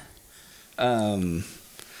 10? And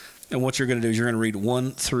what you're going to do is you're going to read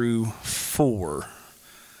 1 through 4.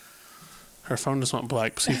 Her phone just went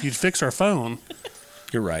blank. See, if you'd fix her phone,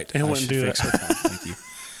 You're right. It wouldn't do fix that. her phone. Thank you.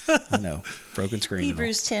 I know. Broken screen. and all.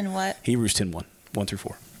 Hebrews 10 what? Hebrews 10, 1 through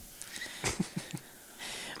 4.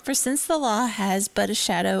 For since the law has but a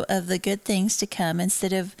shadow of the good things to come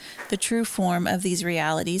instead of the true form of these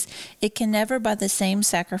realities, it can never by the same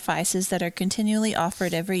sacrifices that are continually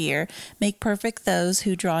offered every year make perfect those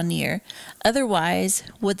who draw near. Otherwise,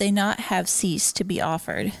 would they not have ceased to be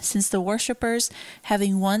offered, since the worshippers,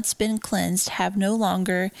 having once been cleansed, have no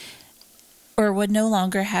longer or would no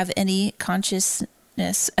longer have any consciousness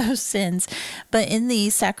of sins, but in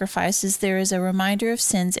these sacrifices there is a reminder of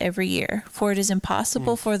sins every year, for it is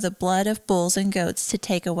impossible for the blood of bulls and goats to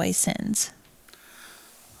take away sins.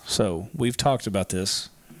 So we've talked about this,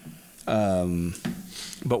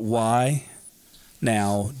 but why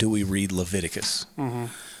now do we read Leviticus?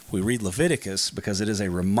 We read Leviticus because it is a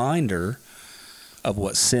reminder of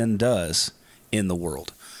what sin does in the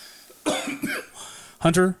world.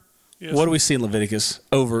 Hunter, Yes. what do we see in Leviticus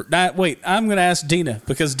I'm going to ask Dina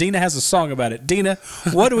because Dina has a song about it. Dina,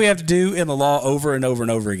 what do we have to do in the law over and over and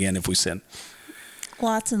over again if we sin?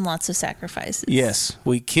 Lots and lots of sacrifices. Yes,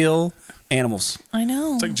 we kill animals. I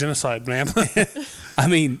know. it's like genocide, man. I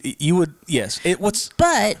mean, you would, yes.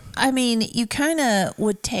 But, I mean, you kind of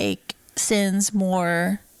would take sins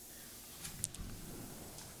more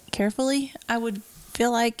carefully. I would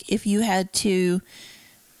feel like if you had to,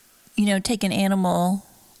 take an animal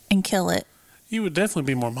and kill it. You would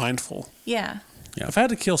definitely be more mindful. Yeah. If I had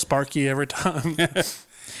to kill Sparky every time,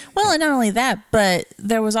 Well, and not only that, but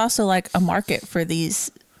there was also like a market for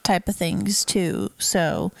these type of things too.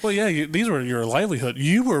 So, Well, yeah, these were your livelihood.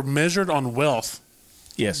 You were measured on wealth.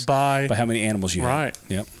 Yes. By how many animals you have. Right.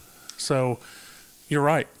 Yep. So you're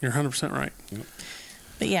right. You're 100% right. Yep.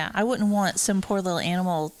 but yeah, I wouldn't want some poor little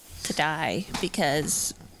animal to die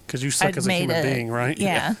because you suck as a human being, right?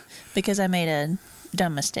 Yeah, because I made a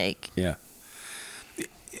dumb mistake. Yeah.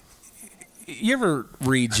 You ever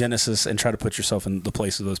read Genesis and try to put yourself in the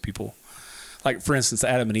place of those people? Like, for instance, the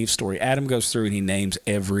Adam and Eve story. Adam goes through and he names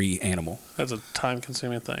every animal. That's a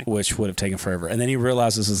time-consuming thing. Which would have taken forever. And then he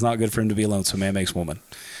realizes it's not good for him to be alone, so man makes woman.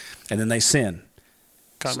 And then they sin.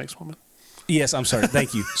 God makes woman. Yes, I'm sorry.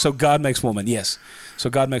 Thank you. So God makes woman. Yes. So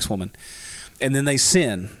God makes woman. And then they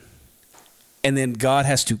sin. And then God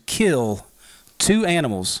has to kill 2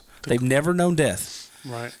 animals. They've never known death.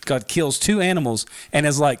 Right. God kills 2 animals and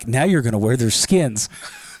is like, now you're going to wear their skins.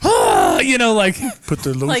 You know, like. Put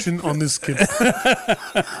the lotion on this skin.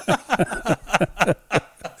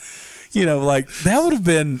 You know, like, that would have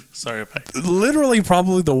been Sorry, literally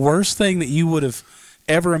probably the worst thing that you would have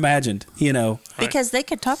ever imagined, you know. Because they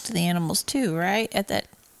could talk to the animals too, right? At that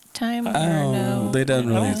time? Or Oh, no? they don't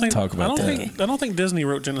really talk about that. I don't think Disney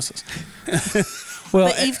wrote Genesis. Well,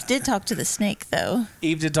 But Eve did talk to the snake, though.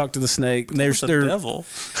 Eve did talk to the snake. There's the devil.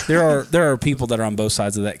 There are people that are on both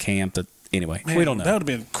sides of that camp that, anyway, Man, we don't know. That would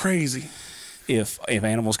have been crazy. If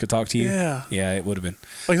animals could talk to you. Yeah. Yeah, it would have been.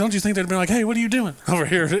 Like, don't you think they'd be like, hey, what are you doing over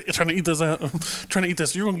here trying to eat this out? Trying to eat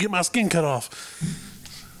this. You're going to get my skin cut off.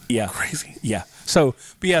 Yeah. Crazy. Yeah. So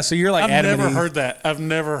you're like I've Adam never and Eve. heard that. I've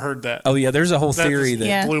never heard that. Oh, yeah, there's a whole That theory just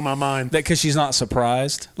that blew my mind. that because she's not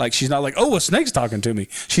surprised, like she's not like, oh, a snake's talking to me.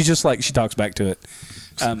 She's just like, she talks back to it.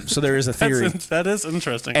 So there is a theory. That is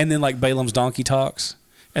interesting. And then like Balaam's donkey talks,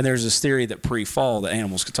 and there's this theory that pre-fall that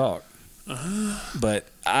animals could talk. But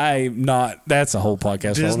I'm not. That's a whole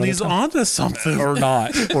podcast. Disney's onto something, or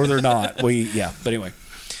not, or they're not. But anyway.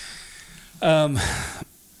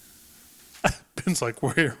 Ben's like,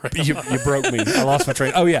 we're here right You broke me. I lost my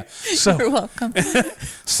train. Oh yeah. So You're welcome.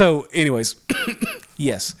 So, anyways,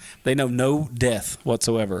 yes, they know no death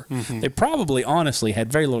whatsoever. Mm-hmm. They probably, honestly,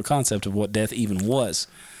 had very little concept of what death even was.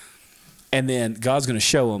 And then God's going to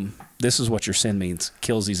show them, this is what your sin means.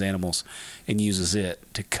 Kills these animals and uses it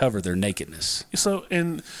to cover their nakedness. So,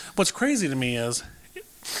 and what's crazy to me is,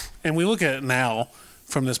 and we look at it now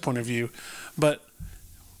from this point of view, but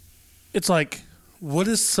it's like, what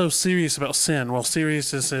is so serious about sin? Well,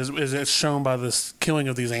 seriousness is it's shown by this killing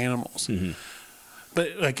of these animals. Mm-hmm.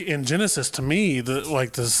 But like in Genesis, to me,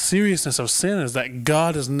 the seriousness of sin is that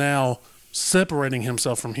God is now separating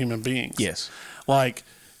himself from human beings. Yes. Like,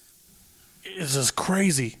 it's just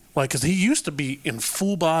crazy. Like, because he used to be in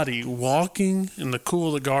full body walking in the cool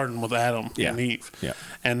of the garden with Adam and Eve. Yeah.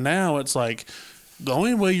 And now it's like, the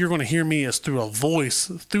only way you're going to hear me is through a voice,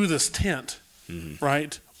 through this tent,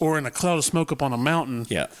 right? Or in a cloud of smoke up on a mountain.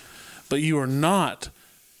 Yeah. But you are not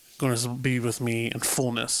going to be with me in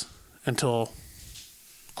fullness until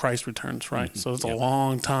Christ returns, right? Mm-hmm. So it's a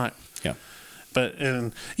long time. Yeah. But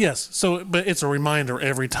but it's a reminder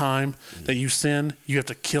every time that you sin, you have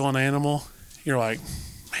to kill an animal. You're like,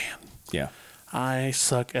 man, yeah, I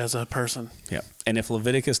suck as a person. Yeah. And if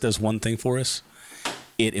Leviticus does one thing for us,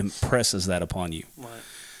 it impresses that upon you. Right.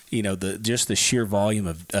 You know, just the sheer volume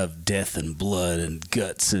of death and blood and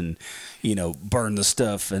guts and, burn the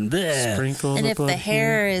stuff and bleh. Sprinkle and the if blood the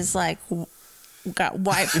hair is like got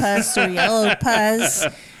white pus or yellow pus,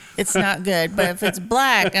 it's not good. But if it's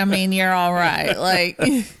black, I mean, you're all right. Like,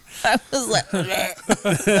 I was like,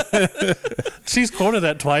 she's quoted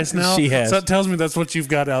that twice now. She has. So that tells me that's what you've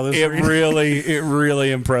got out of this. It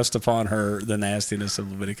really impressed upon her the nastiness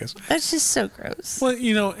of Leviticus. That's just so gross. Well,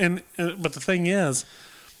 but the thing is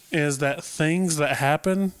that things that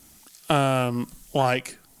happen,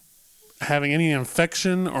 like having any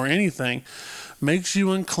infection or anything, makes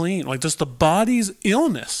you unclean. Like just the body's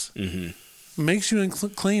illness makes you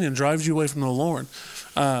unclean and drives you away from the Lord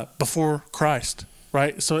before Christ.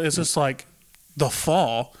 Right? So it's just like the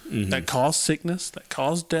fall that caused sickness, that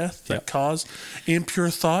caused death, that caused impure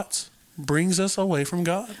thoughts, brings us away from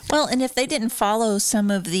God. Well, and if they didn't follow some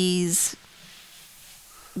of these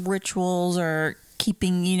rituals or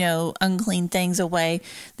keeping, unclean things away,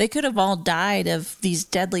 they could have all died of these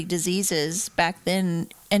deadly diseases back then.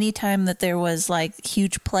 Anytime that there was like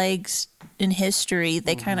huge plagues in history,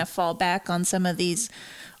 they kind of fall back on some of these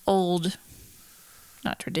old,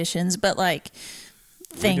 not traditions, but like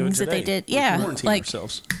things that they did. Like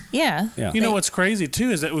ourselves. Yeah. You know what's crazy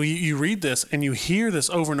too is that you read this and you hear this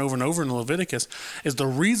over and over and over in Leviticus is the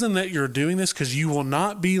reason that you're doing this because you will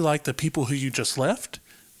not be like the people who you just left.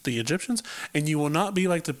 the Egyptians, and you will not be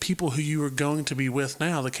like the people who you are going to be with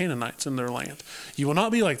now, the Canaanites in their land. You will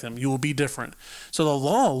not be like them. You will be different. So the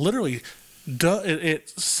law literally it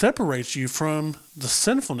separates you from the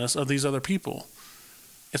sinfulness of these other people,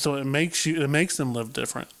 and so it makes them live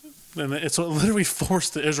different, and it literally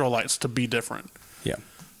forced the Israelites to be different. Yeah.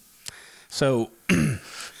 So,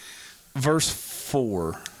 verse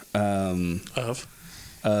 4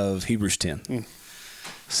 of Hebrews 10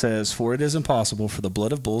 says, "For it is impossible for the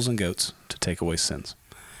blood of bulls and goats to take away sins."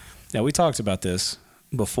 Now, we talked about this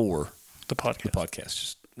before The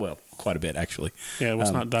podcast. Quite a bit, actually. Yeah,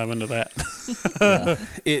 let's not dive into that.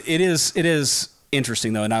 It is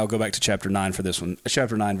interesting, though, and I'll go back to chapter 9 for this one.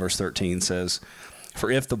 Chapter 9, verse 13 says, "For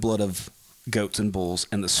if the blood of goats and bulls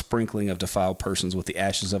and the sprinkling of defiled persons with the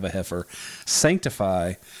ashes of a heifer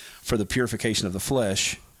sanctify for the purification of the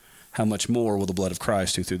flesh, how much more will the blood of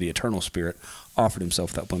Christ, who through the eternal Spirit offered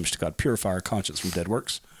himself without blemish to God, purify our conscience from dead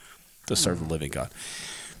works to serve the living God?"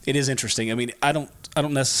 It is interesting. I mean, I don't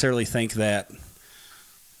necessarily think that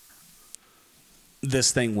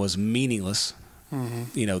this thing was meaningless.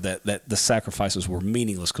 You know, that the sacrifices were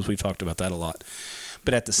meaningless, because we've talked about that a lot.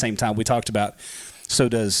 But at the same time, we talked about, so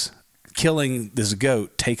does killing this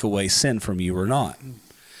goat take away sin from you or not?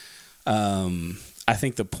 I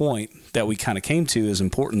think the point that we kind of came to is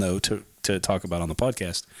important, though, to talk about on the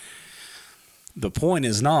podcast. The point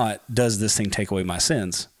is not, does this thing take away my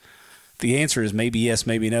sins? The answer is maybe yes,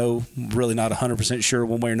 maybe no. Really not 100% sure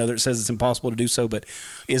one way or another. It says it's impossible to do so, but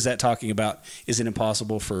is that talking about, is it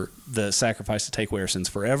impossible for the sacrifice to take away our sins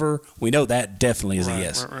forever? We know that definitely is a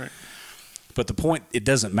yes. Right. But the point, it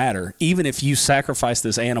doesn't matter. Even if you sacrifice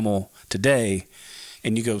this animal today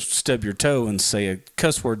and you go stub your toe and say a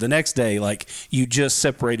cuss word the next day, like you just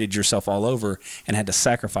separated yourself all over and had to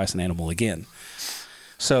sacrifice an animal again.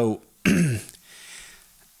 So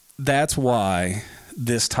that's why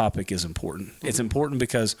this topic is important. It's important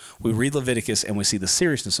because we read Leviticus and we see the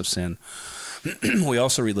seriousness of sin. We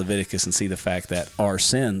also read Leviticus and see the fact that our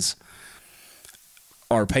sins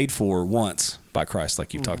are paid for once by Christ,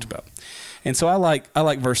 like you've talked about. And so I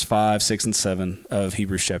like verse 5, 6, and 7 of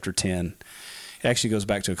Hebrews chapter 10. It actually goes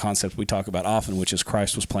back to a concept we talk about often, which is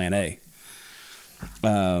Christ was plan A.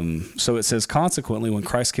 So it says, "Consequently, when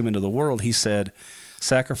Christ came into the world, he said,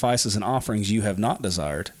 'Sacrifices and offerings you have not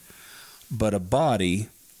desired, but a body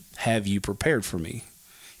have you prepared for me.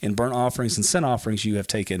 In burnt offerings and sin offerings you have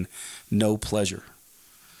taken no pleasure.'"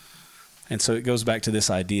 And so it goes back to this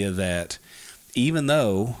idea that even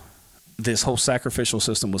though this whole sacrificial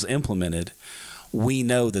system was implemented, we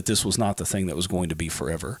know that this was not the thing that was going to be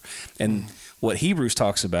forever. And what Hebrews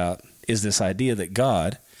talks about is this idea that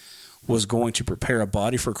God was going to prepare a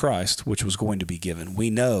body for Christ, which was going to be given. We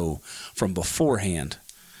know from beforehand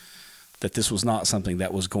that this was not something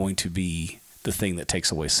that was going to be the thing that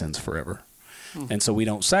takes away sins forever. And so we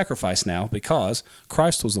don't sacrifice now because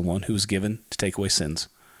Christ was the one who was given to take away sins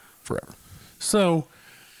forever. So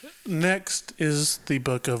next is the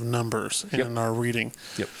book of Numbers in our reading.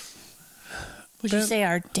 Yep. Would you say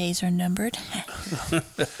our days are numbered? Oh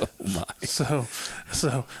my. So,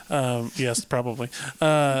 yes, probably.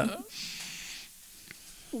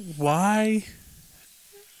 Why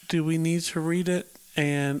do we need to read it?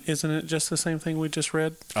 And isn't it just the same thing we just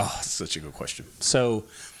read? Oh, that's such a good question. So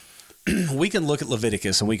we can look at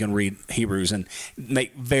Leviticus and we can read Hebrews and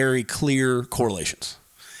make very clear correlations.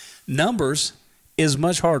 Numbers is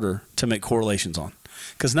much harder to make correlations on,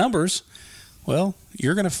 because Numbers, well,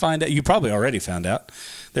 you're going to find out, you probably already found out,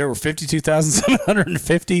 there were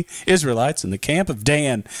 52,750 Israelites in the camp of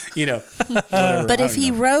Dan, you know. But if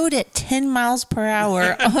he rode at 10 miles per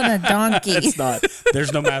hour on a donkey.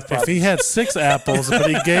 There's no math problem. If he had 6 apples, but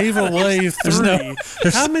he gave away 3,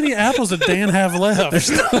 how many apples did Dan have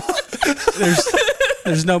left?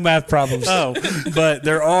 There's no math problems. Oh. But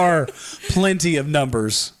there are plenty of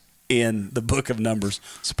numbers in the book of Numbers.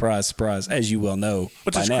 Surprise, surprise, as you well know.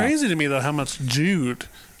 Which is crazy to me, though, how much Jude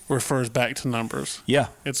refers back to Numbers. Yeah.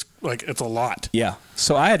 It's a lot. Yeah.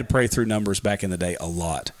 So I had to pray through Numbers back in the day a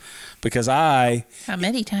lot, because How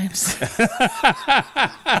many times?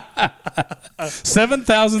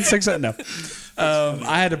 7,600. No.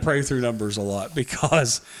 I had to pray through Numbers a lot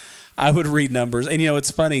because I would read Numbers. And, you know,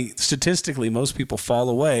 it's funny. Statistically, most people fall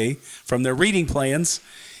away from their reading plans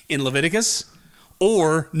in Leviticus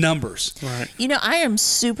or Numbers. Right. You know, I am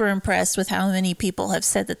super impressed with how many people have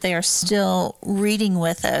said that they are still reading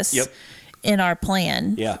with us in our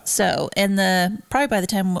plan. Yeah. So, and probably by the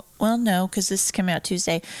time, well, no, because this is coming out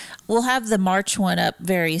Tuesday, we'll have the March one up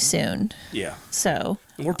very soon. Yeah. So.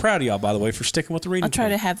 And we're proud of y'all, by the way, for sticking with the reading I'll try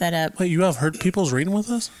plan. to have that up. Wait, you have heard people's reading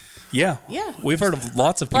with us? Yeah. Yeah. We've heard of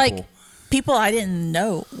lots of people. Like, people I didn't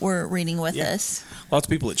know were reading with us. Lots of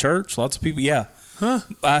people at church. Lots of people. Yeah. Huh?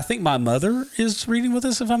 I think my mother is reading with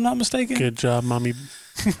us, if I'm not mistaken. Good job, Mommy.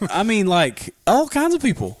 I mean, like, all kinds of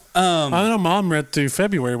people. I know Mom read through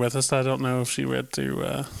February with us. I don't know if she read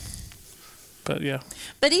through, but yeah.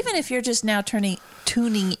 But even if you're just now tuning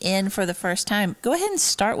in for the first time, go ahead and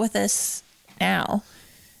start with us now.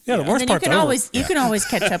 Yeah, the worst part's over. You can always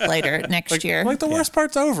catch up later next year. Like the worst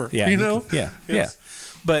part's over. Yeah. You know? Yeah.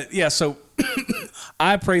 But yeah, so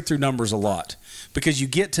I prayed through Numbers a lot because you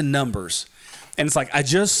get to Numbers and it's like I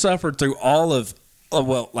just suffered through all of,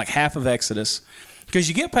 like half of Exodus. Because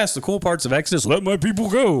you get past the cool parts of Exodus, let my people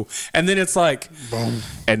go. And then it's like, boom.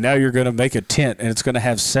 And now you're going to make a tent, and it's going to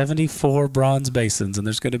have 74 bronze basins, and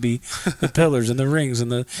there's going to be the pillars and the rings and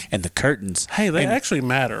the curtains. Hey, they actually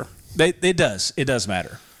matter. It does. It does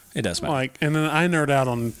matter. It does matter. Like, and then I nerd out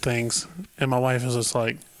on things, and my wife is just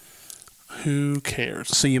like, who cares?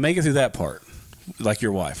 So you make it through that part, like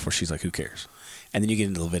your wife, where she's like, who cares? And then you get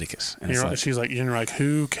into Leviticus. And she's like, you're like,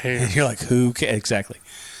 who cares? And you're like, who cares? Exactly.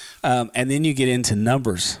 And then you get into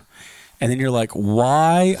Numbers, and then you're like,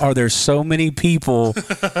 why are there so many people?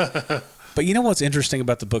 But you know what's interesting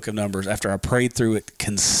about the book of Numbers after I prayed through it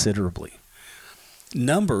considerably?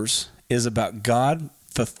 Numbers is about God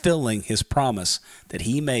fulfilling his promise that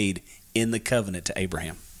he made in the covenant to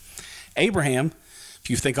Abraham. Abraham,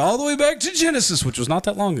 if you think all the way back to Genesis, which was not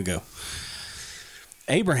that long ago,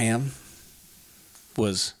 Abraham it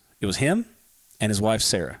was him and his wife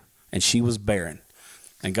Sarah, and she was barren.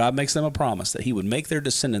 And God makes them a promise that he would make their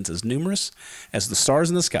descendants as numerous as the stars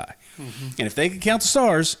in the sky. Mm-hmm. And if they could count the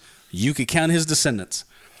stars, you could count his descendants.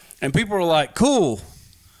 And people are like, cool.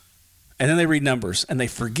 And then they read Numbers, and they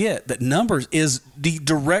forget that Numbers is the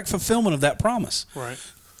direct fulfillment of that promise. Right.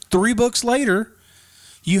 3 books later,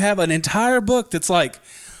 you have an entire book that's like,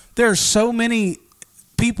 there are so many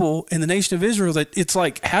people in the nation of Israel that it's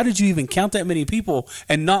like, how did you even count that many people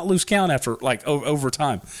and not lose count after, like, over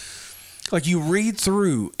time? Like, you read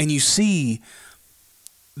through and you see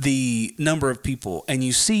the number of people and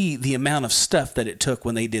you see the amount of stuff that it took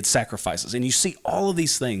when they did sacrifices, and you see all of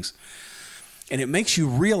these things, and it makes you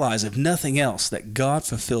realize, if nothing else, that God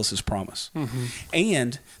fulfills his promise. Mm-hmm.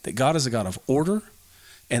 And that God is a God of order,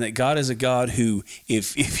 and that God is a God who,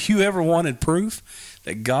 if you ever wanted proof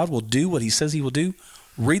that God will do what he says he will do,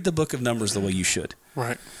 read the book of Numbers the way you should.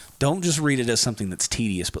 Right. Don't just read it as something that's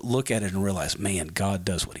tedious, but look at it and realize, man, God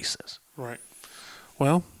does what he says. Right.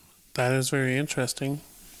 Well, that is very interesting.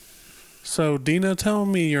 So, Dina, tell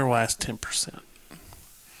me your last 10%.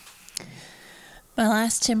 My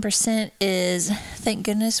last 10% is, thank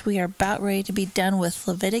goodness we are about ready to be done with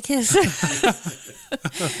Leviticus.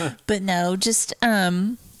 But no, just,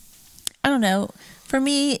 I don't know. For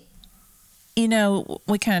me, we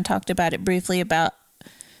kind of talked about it briefly about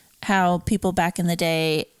how people back in the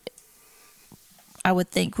day, I would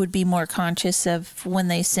think, would be more conscious of when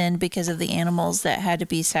they sinned because of the animals that had to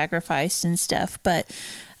be sacrificed and stuff. But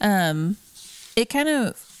it kind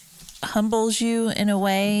of humbles you in a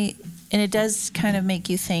way, and it does kind of make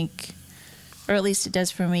you think, or at least it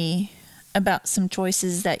does for me, about some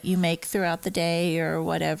choices that you make throughout the day or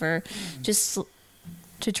whatever, just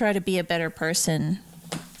to try to be a better person.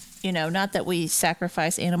 Not that we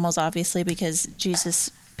sacrifice animals, obviously, because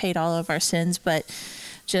Jesus paid all of our sins, but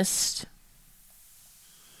just,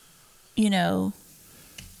 I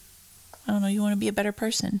don't know, you want to be a better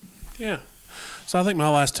person. Yeah. So I think my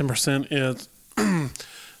last 10% is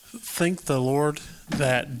thank the Lord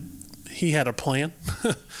that he had a plan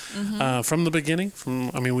from the beginning.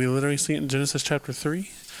 We literally see it in Genesis chapter 3,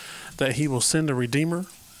 that he will send a redeemer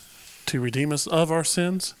to redeem us of our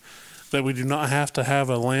sins, that we do not have to have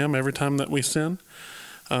a lamb every time that we sin.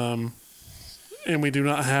 And we do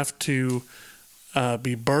not have to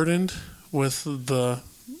be burdened with the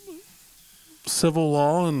civil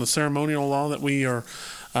law and the ceremonial law that we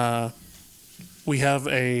have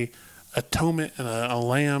a atonement and a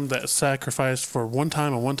lamb that sacrificed for one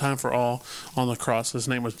time and one time for all on the cross. His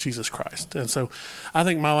name was Jesus Christ. And so I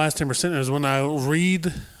think my last 10% is when I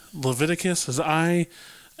read Leviticus, as I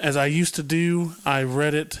used to do, I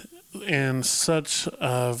read it in such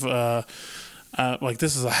of like,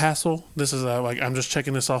 this is a hassle. This is I'm just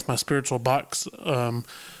checking this off my spiritual box.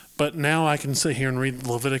 But now I can sit here and read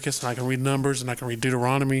Leviticus, and I can read Numbers, and I can read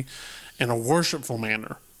Deuteronomy in a worshipful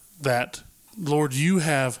manner. That, Lord,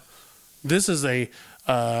 this is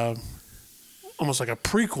almost like a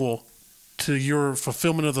prequel to your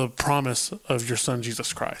fulfillment of the promise of your Son,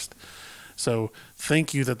 Jesus Christ. So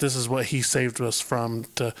thank you that this is what he saved us from,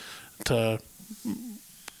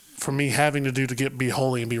 for me having to do be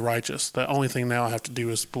holy and be righteous. The only thing now I have to do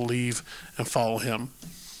is believe and follow him.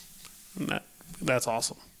 That's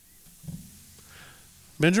awesome.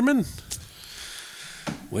 Benjamin?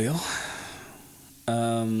 Well,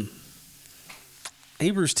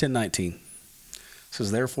 Hebrews 10:19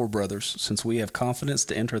 says, "Therefore, brothers, since we have confidence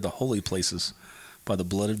to enter the holy places by the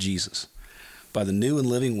blood of Jesus, by the new and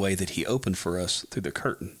living way that he opened for us through the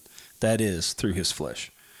curtain, that is, through his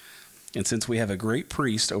flesh. And since we have a great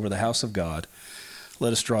priest over the house of God,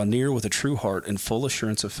 let us draw near with a true heart and full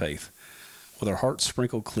assurance of faith, with our hearts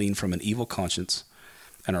sprinkled clean from an evil conscience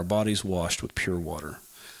and our bodies washed with pure water.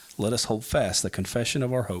 Let us hold fast the confession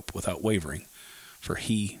of our hope without wavering, for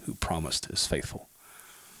he who promised is faithful."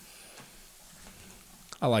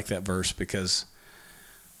 I like that verse because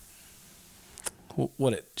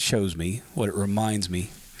what it shows me, what it reminds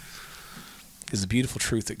me, is the beautiful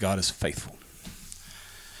truth that God is faithful.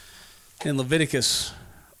 In Leviticus,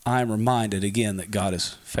 I am reminded again that God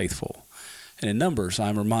is faithful. And in Numbers, I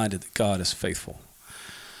am reminded that God is faithful.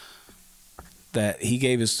 That he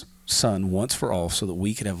gave his son once for all so that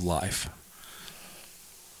we could have life.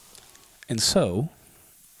 And so,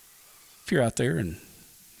 if you're out there and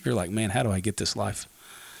you're like, man, how do I get this life?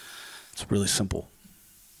 It's really simple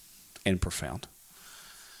and profound.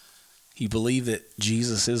 You believe that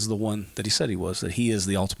Jesus is the one that he said he was, that he is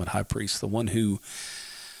the ultimate high priest, the one who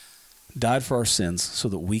died for our sins so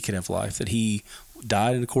that we could have life, that he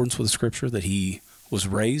died in accordance with the Scripture, that he was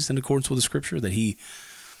raised in accordance with the Scripture, that he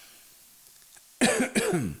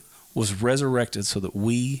was resurrected so that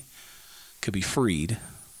we could be freed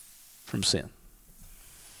from sin.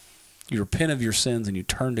 You repent of your sins and you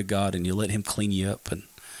turn to God and you let him clean you up. And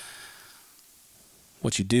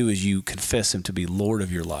what you do is you confess him to be Lord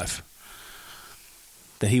of your life.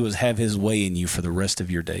 That he would have his way in you for the rest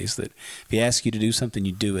of your days. That if he asks you to do something,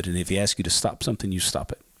 you do it. And if he asks you to stop something, you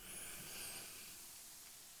stop it.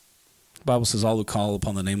 The Bible says all who call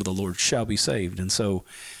upon the name of the Lord shall be saved. And so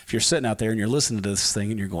if you're sitting out there and you're listening to this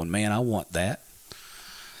thing and you're going, man, I want that.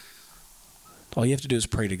 All you have to do is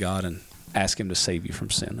pray to God and ask him to save you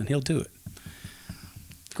from sin, and he'll do it.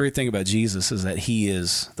 The great thing about Jesus is that he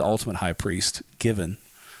is the ultimate high priest given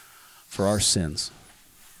for our sins.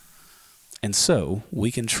 And so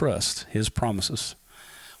we can trust his promises.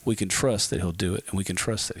 We can trust that he'll do it, and we can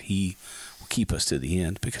trust that he will keep us to the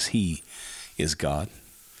end because he is God.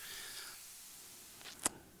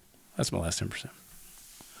 That's my last 10%.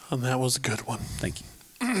 And that was a good one. Thank you.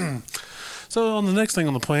 So on the next thing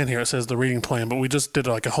on the plan here, it says the reading plan, but we just did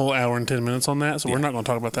like a whole hour and 10 minutes on that, so we're not going to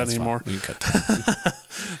talk about that anymore. Fine. We can cut that.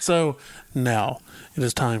 So now it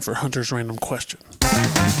is time for Hunter's Random Question.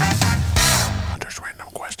 Hunter's Random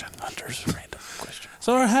Question. Hunter's Random Question.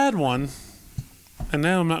 So I had one, and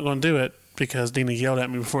now I'm not going to do it because Dina yelled at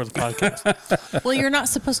me before the podcast. Well, you're not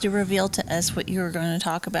supposed to reveal to us what you were going to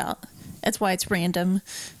talk about. That's why it's random.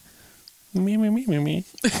 Me.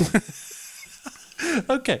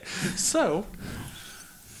 Okay, so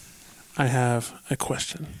I have a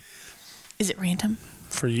question. Is it random?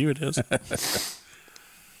 For you, it is.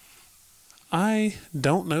 I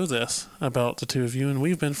don't know this about the two of you, and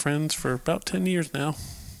we've been friends for about 10 years now.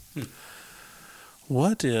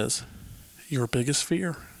 What is your biggest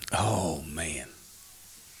fear? Oh, man.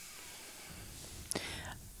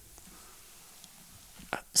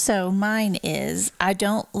 So mine is I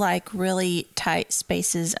don't like really tight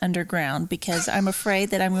spaces underground because I'm afraid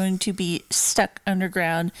that I'm going to be stuck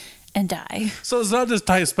underground and die. So it's not just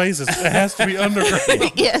tight spaces. It has to be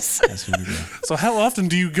underground. Yes. So how often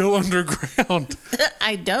do you go underground?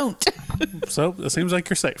 I don't. So it seems like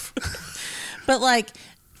you're safe. But like,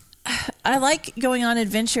 I like going on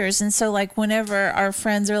adventures, and so like whenever our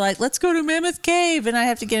friends are like, let's go to Mammoth Cave, and I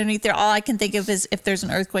have to get underneath there, all I can think of is if there's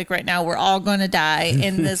an earthquake right now, we're all going to die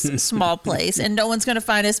in this small place, and no one's going to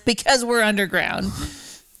find us because we're underground.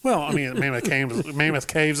 Well, I mean, Mammoth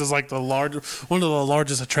Caves is like one of the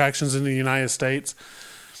largest attractions in the United States.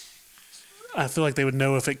 I feel like they would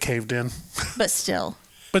know if it caved in. But still.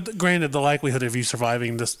 But granted, the likelihood of you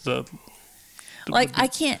surviving Like, I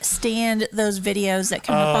can't stand those videos that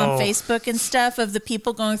come up on Facebook and stuff of the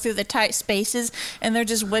people going through the tight spaces and they're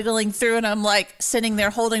just wiggling through, and I'm like sitting there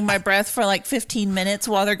holding my breath for like 15 minutes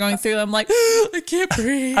while they're going through. I'm like, I can't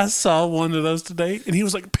breathe. I saw one of those today, and he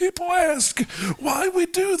was like, people ask why we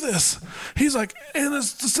do this. He's like, and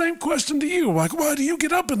it's the same question to you. Like, why do you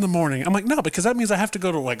get up in the morning? I'm like, no, because that means I have to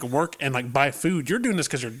go to like work and like buy food. You're doing this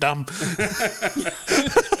because you're dumb.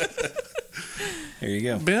 There you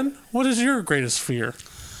go. Ben, what is your greatest fear?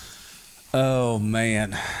 Oh,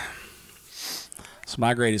 man. So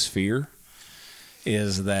my greatest fear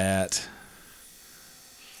is that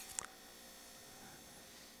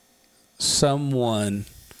someone,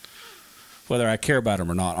 whether I care about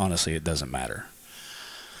them or not, honestly, it doesn't matter.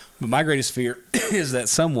 But my greatest fear is that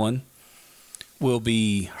someone will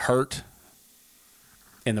be hurt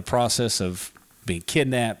in the process of being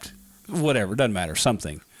kidnapped, whatever, doesn't matter,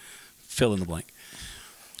 something. Fill in the blank.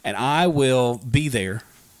 And I will be there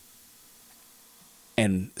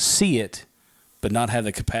and see it, but not have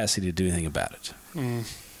the capacity to do anything about it.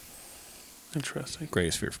 Interesting.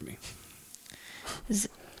 Greatest fear for me.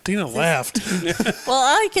 Dina laughed. Well,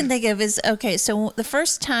 all I can think of is, okay, so the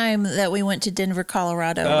first time that we went to Denver,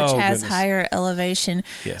 Colorado, which has goodness. higher elevation,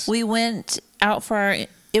 Yes. we went out for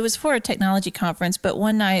it was for a technology conference, but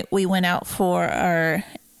one night we went out for our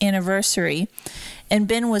anniversary, and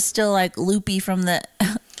Ben was still like loopy from the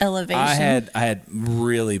elevation. I had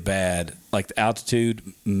really bad, like the altitude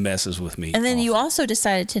messes with me. And then you often. also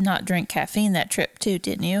decided to not drink caffeine that trip too,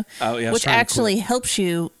 didn't you? Oh, yeah, I was Which trying to actually helps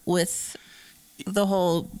you with the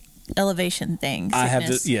whole elevation thing. I have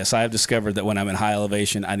sickness. I have discovered that when I'm in high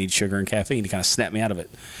elevation, I need sugar and caffeine to kind of snap me out of it.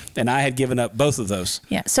 And I had given up both of those.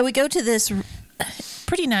 Yeah. So we go to this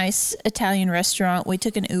pretty nice Italian restaurant. We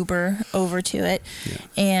took an Uber over to it. Yeah.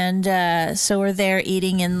 And so we're there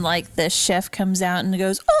eating, and like the chef comes out and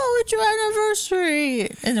goes, "Oh, it's your anniversary."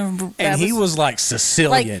 And he was like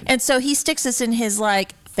Sicilian. like, and so he sticks us in his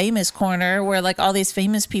like famous corner where like all these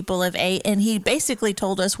famous people have ate, and he basically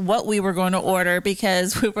told us what we were going to order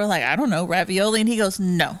because we were like, I don't know, ravioli, and he goes,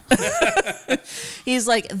 no. He's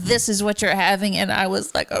like, this is what you're having, and I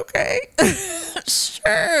was like, okay.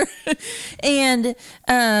 Sure. And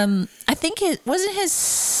I think it wasn't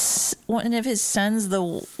one of his sons,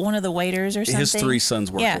 one of the waiters or something. His 3 sons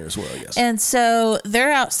work there as well, yes. And so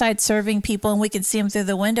they're outside serving people, and we can see them through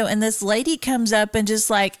the window, and this lady comes up and just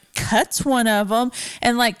like cuts one of them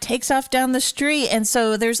and like takes off down the street. And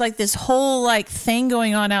so there's like this whole like thing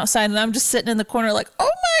going on outside, and I'm just sitting in the corner like, oh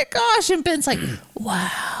my gosh. And Ben's like,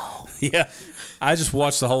 wow. Yeah. I just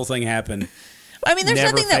watched the whole thing happen. I mean, there's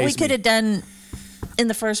Never nothing that we fazed could me. have done in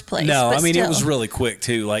the first place. No, but I mean, it still. was really quick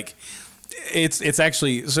too. Like it's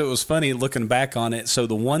actually, so it was funny looking back on it. So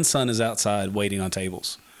the one son is outside waiting on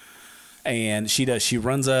tables, and she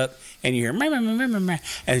runs up, and you hear meh, meh, meh, meh, meh,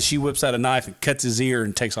 and she whips out a knife and cuts his ear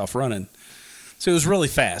and takes off running. So it was really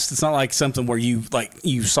fast. It's not like something where you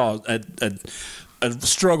saw a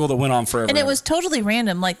struggle that went on forever. And it was totally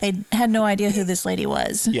random. Like they had no idea who this lady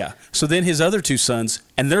was. Yeah. So then his other 2 sons,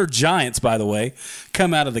 and they're giants, by the way,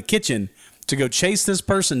 come out of the kitchen to go chase this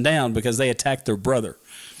person down because they attacked their brother.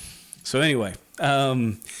 So anyway,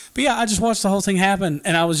 but yeah, I just watched the whole thing happen,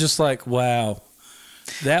 and I was just like, wow,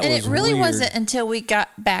 that And was it really weird. wasn't until we got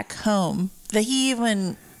back home that he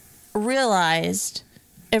even realized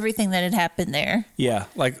everything that had happened there. Yeah,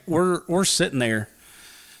 like we're sitting there.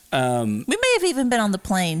 We may have even been on the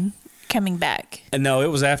plane coming back. And no, it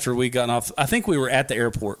was after we got off. I think we were at the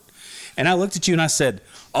airport, and I looked at you and I said,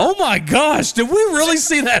 "Oh my gosh, did we really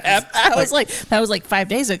see that happen?" I was like, that was like 5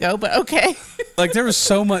 days ago, but okay. Like there was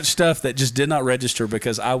so much stuff that just did not register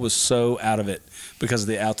because I was so out of it because of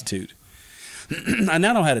the altitude. I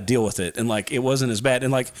now know how to deal with it, and like it wasn't as bad.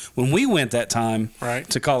 And like when we went that time Right.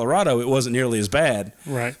 to Colorado, it wasn't nearly as bad,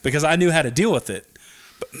 Right. Because I knew how to deal with it.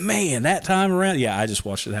 But man, that time around, yeah, I just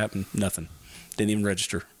watched it happen. Nothing, didn't even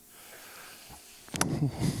register.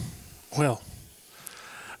 Well,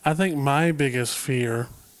 I think my biggest fear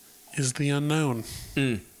is the unknown.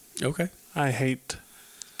 Okay. I hate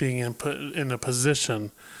being put in a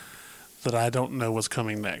position that I don't know what's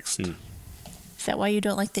coming next. Is that why you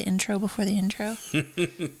don't like the intro before the intro?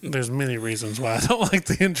 There's many reasons why I don't like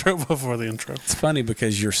the intro before the intro. It's funny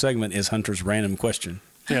because your segment is Hunter's random question,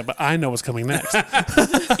 Yeah, but I know what's coming next.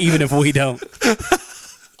 even if we don't.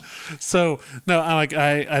 So no,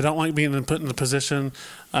 I don't like being put in the position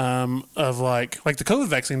of like the COVID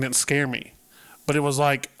vaccine didn't scare me, but it was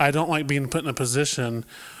like I don't like being put in a position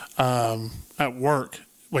at work.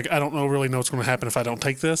 Like I don't really know what's going to happen if I don't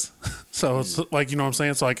take this. So it's like, you know what I'm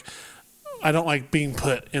saying? It's like I don't like being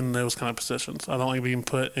put in those kind of positions. I don't like being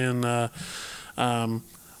put in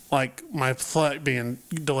like my flight being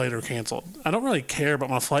delayed or canceled. I don't really care about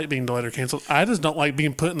my flight being delayed or canceled. I just don't like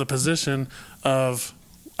being put in the position of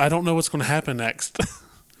I don't know what's going to happen next.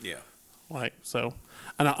 Yeah. Like so,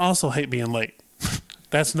 and I also hate being late.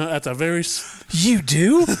 That's a very You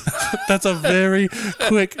do? that's a very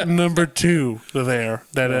quick number 2 there.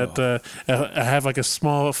 That I have like a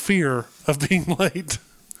small fear of being late.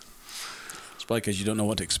 It's probably because you don't know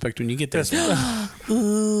what to expect when you get there.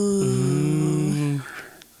 Ooh.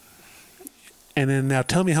 And then now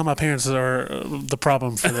tell me how my parents are the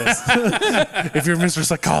problem for this. If you're Mr.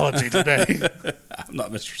 Psychology today. I'm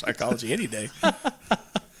not Mr. Psychology any day.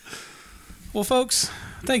 Well, folks,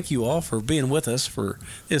 thank you all for being with us for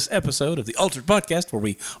this episode of the Altered Podcast, where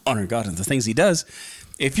we honor God and the things He does.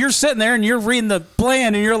 If you're sitting there and you're reading the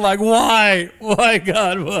plan and you're like, why? Why,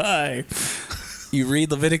 God, why? You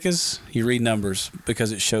read Leviticus, you read Numbers,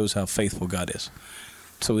 because it shows how faithful God is.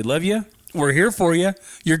 So we love you. We're here for you.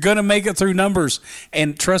 You're going to make it through Numbers.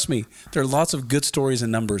 And trust me, there are lots of good stories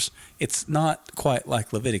in Numbers. It's not quite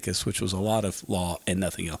like Leviticus, which was a lot of law and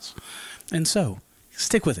nothing else. And so,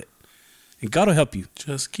 stick with it. And God will help you.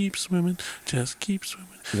 Just keep swimming. Just keep swimming.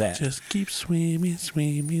 That. Just keep swimming,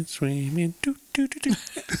 swimming, swimming. Do, do, do, do.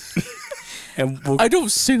 And I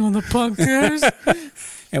don't sing on the podcast.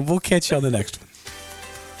 and we'll catch you on the next one.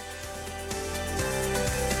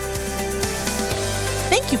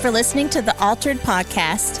 Thank you for listening to the Altered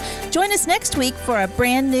Podcast. Join us next week for a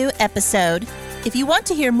brand new episode. If you want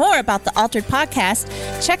to hear more about the Altered Podcast,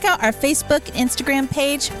 check out our Facebook and Instagram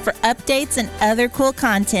page for updates and other cool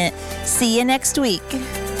content. See you next week.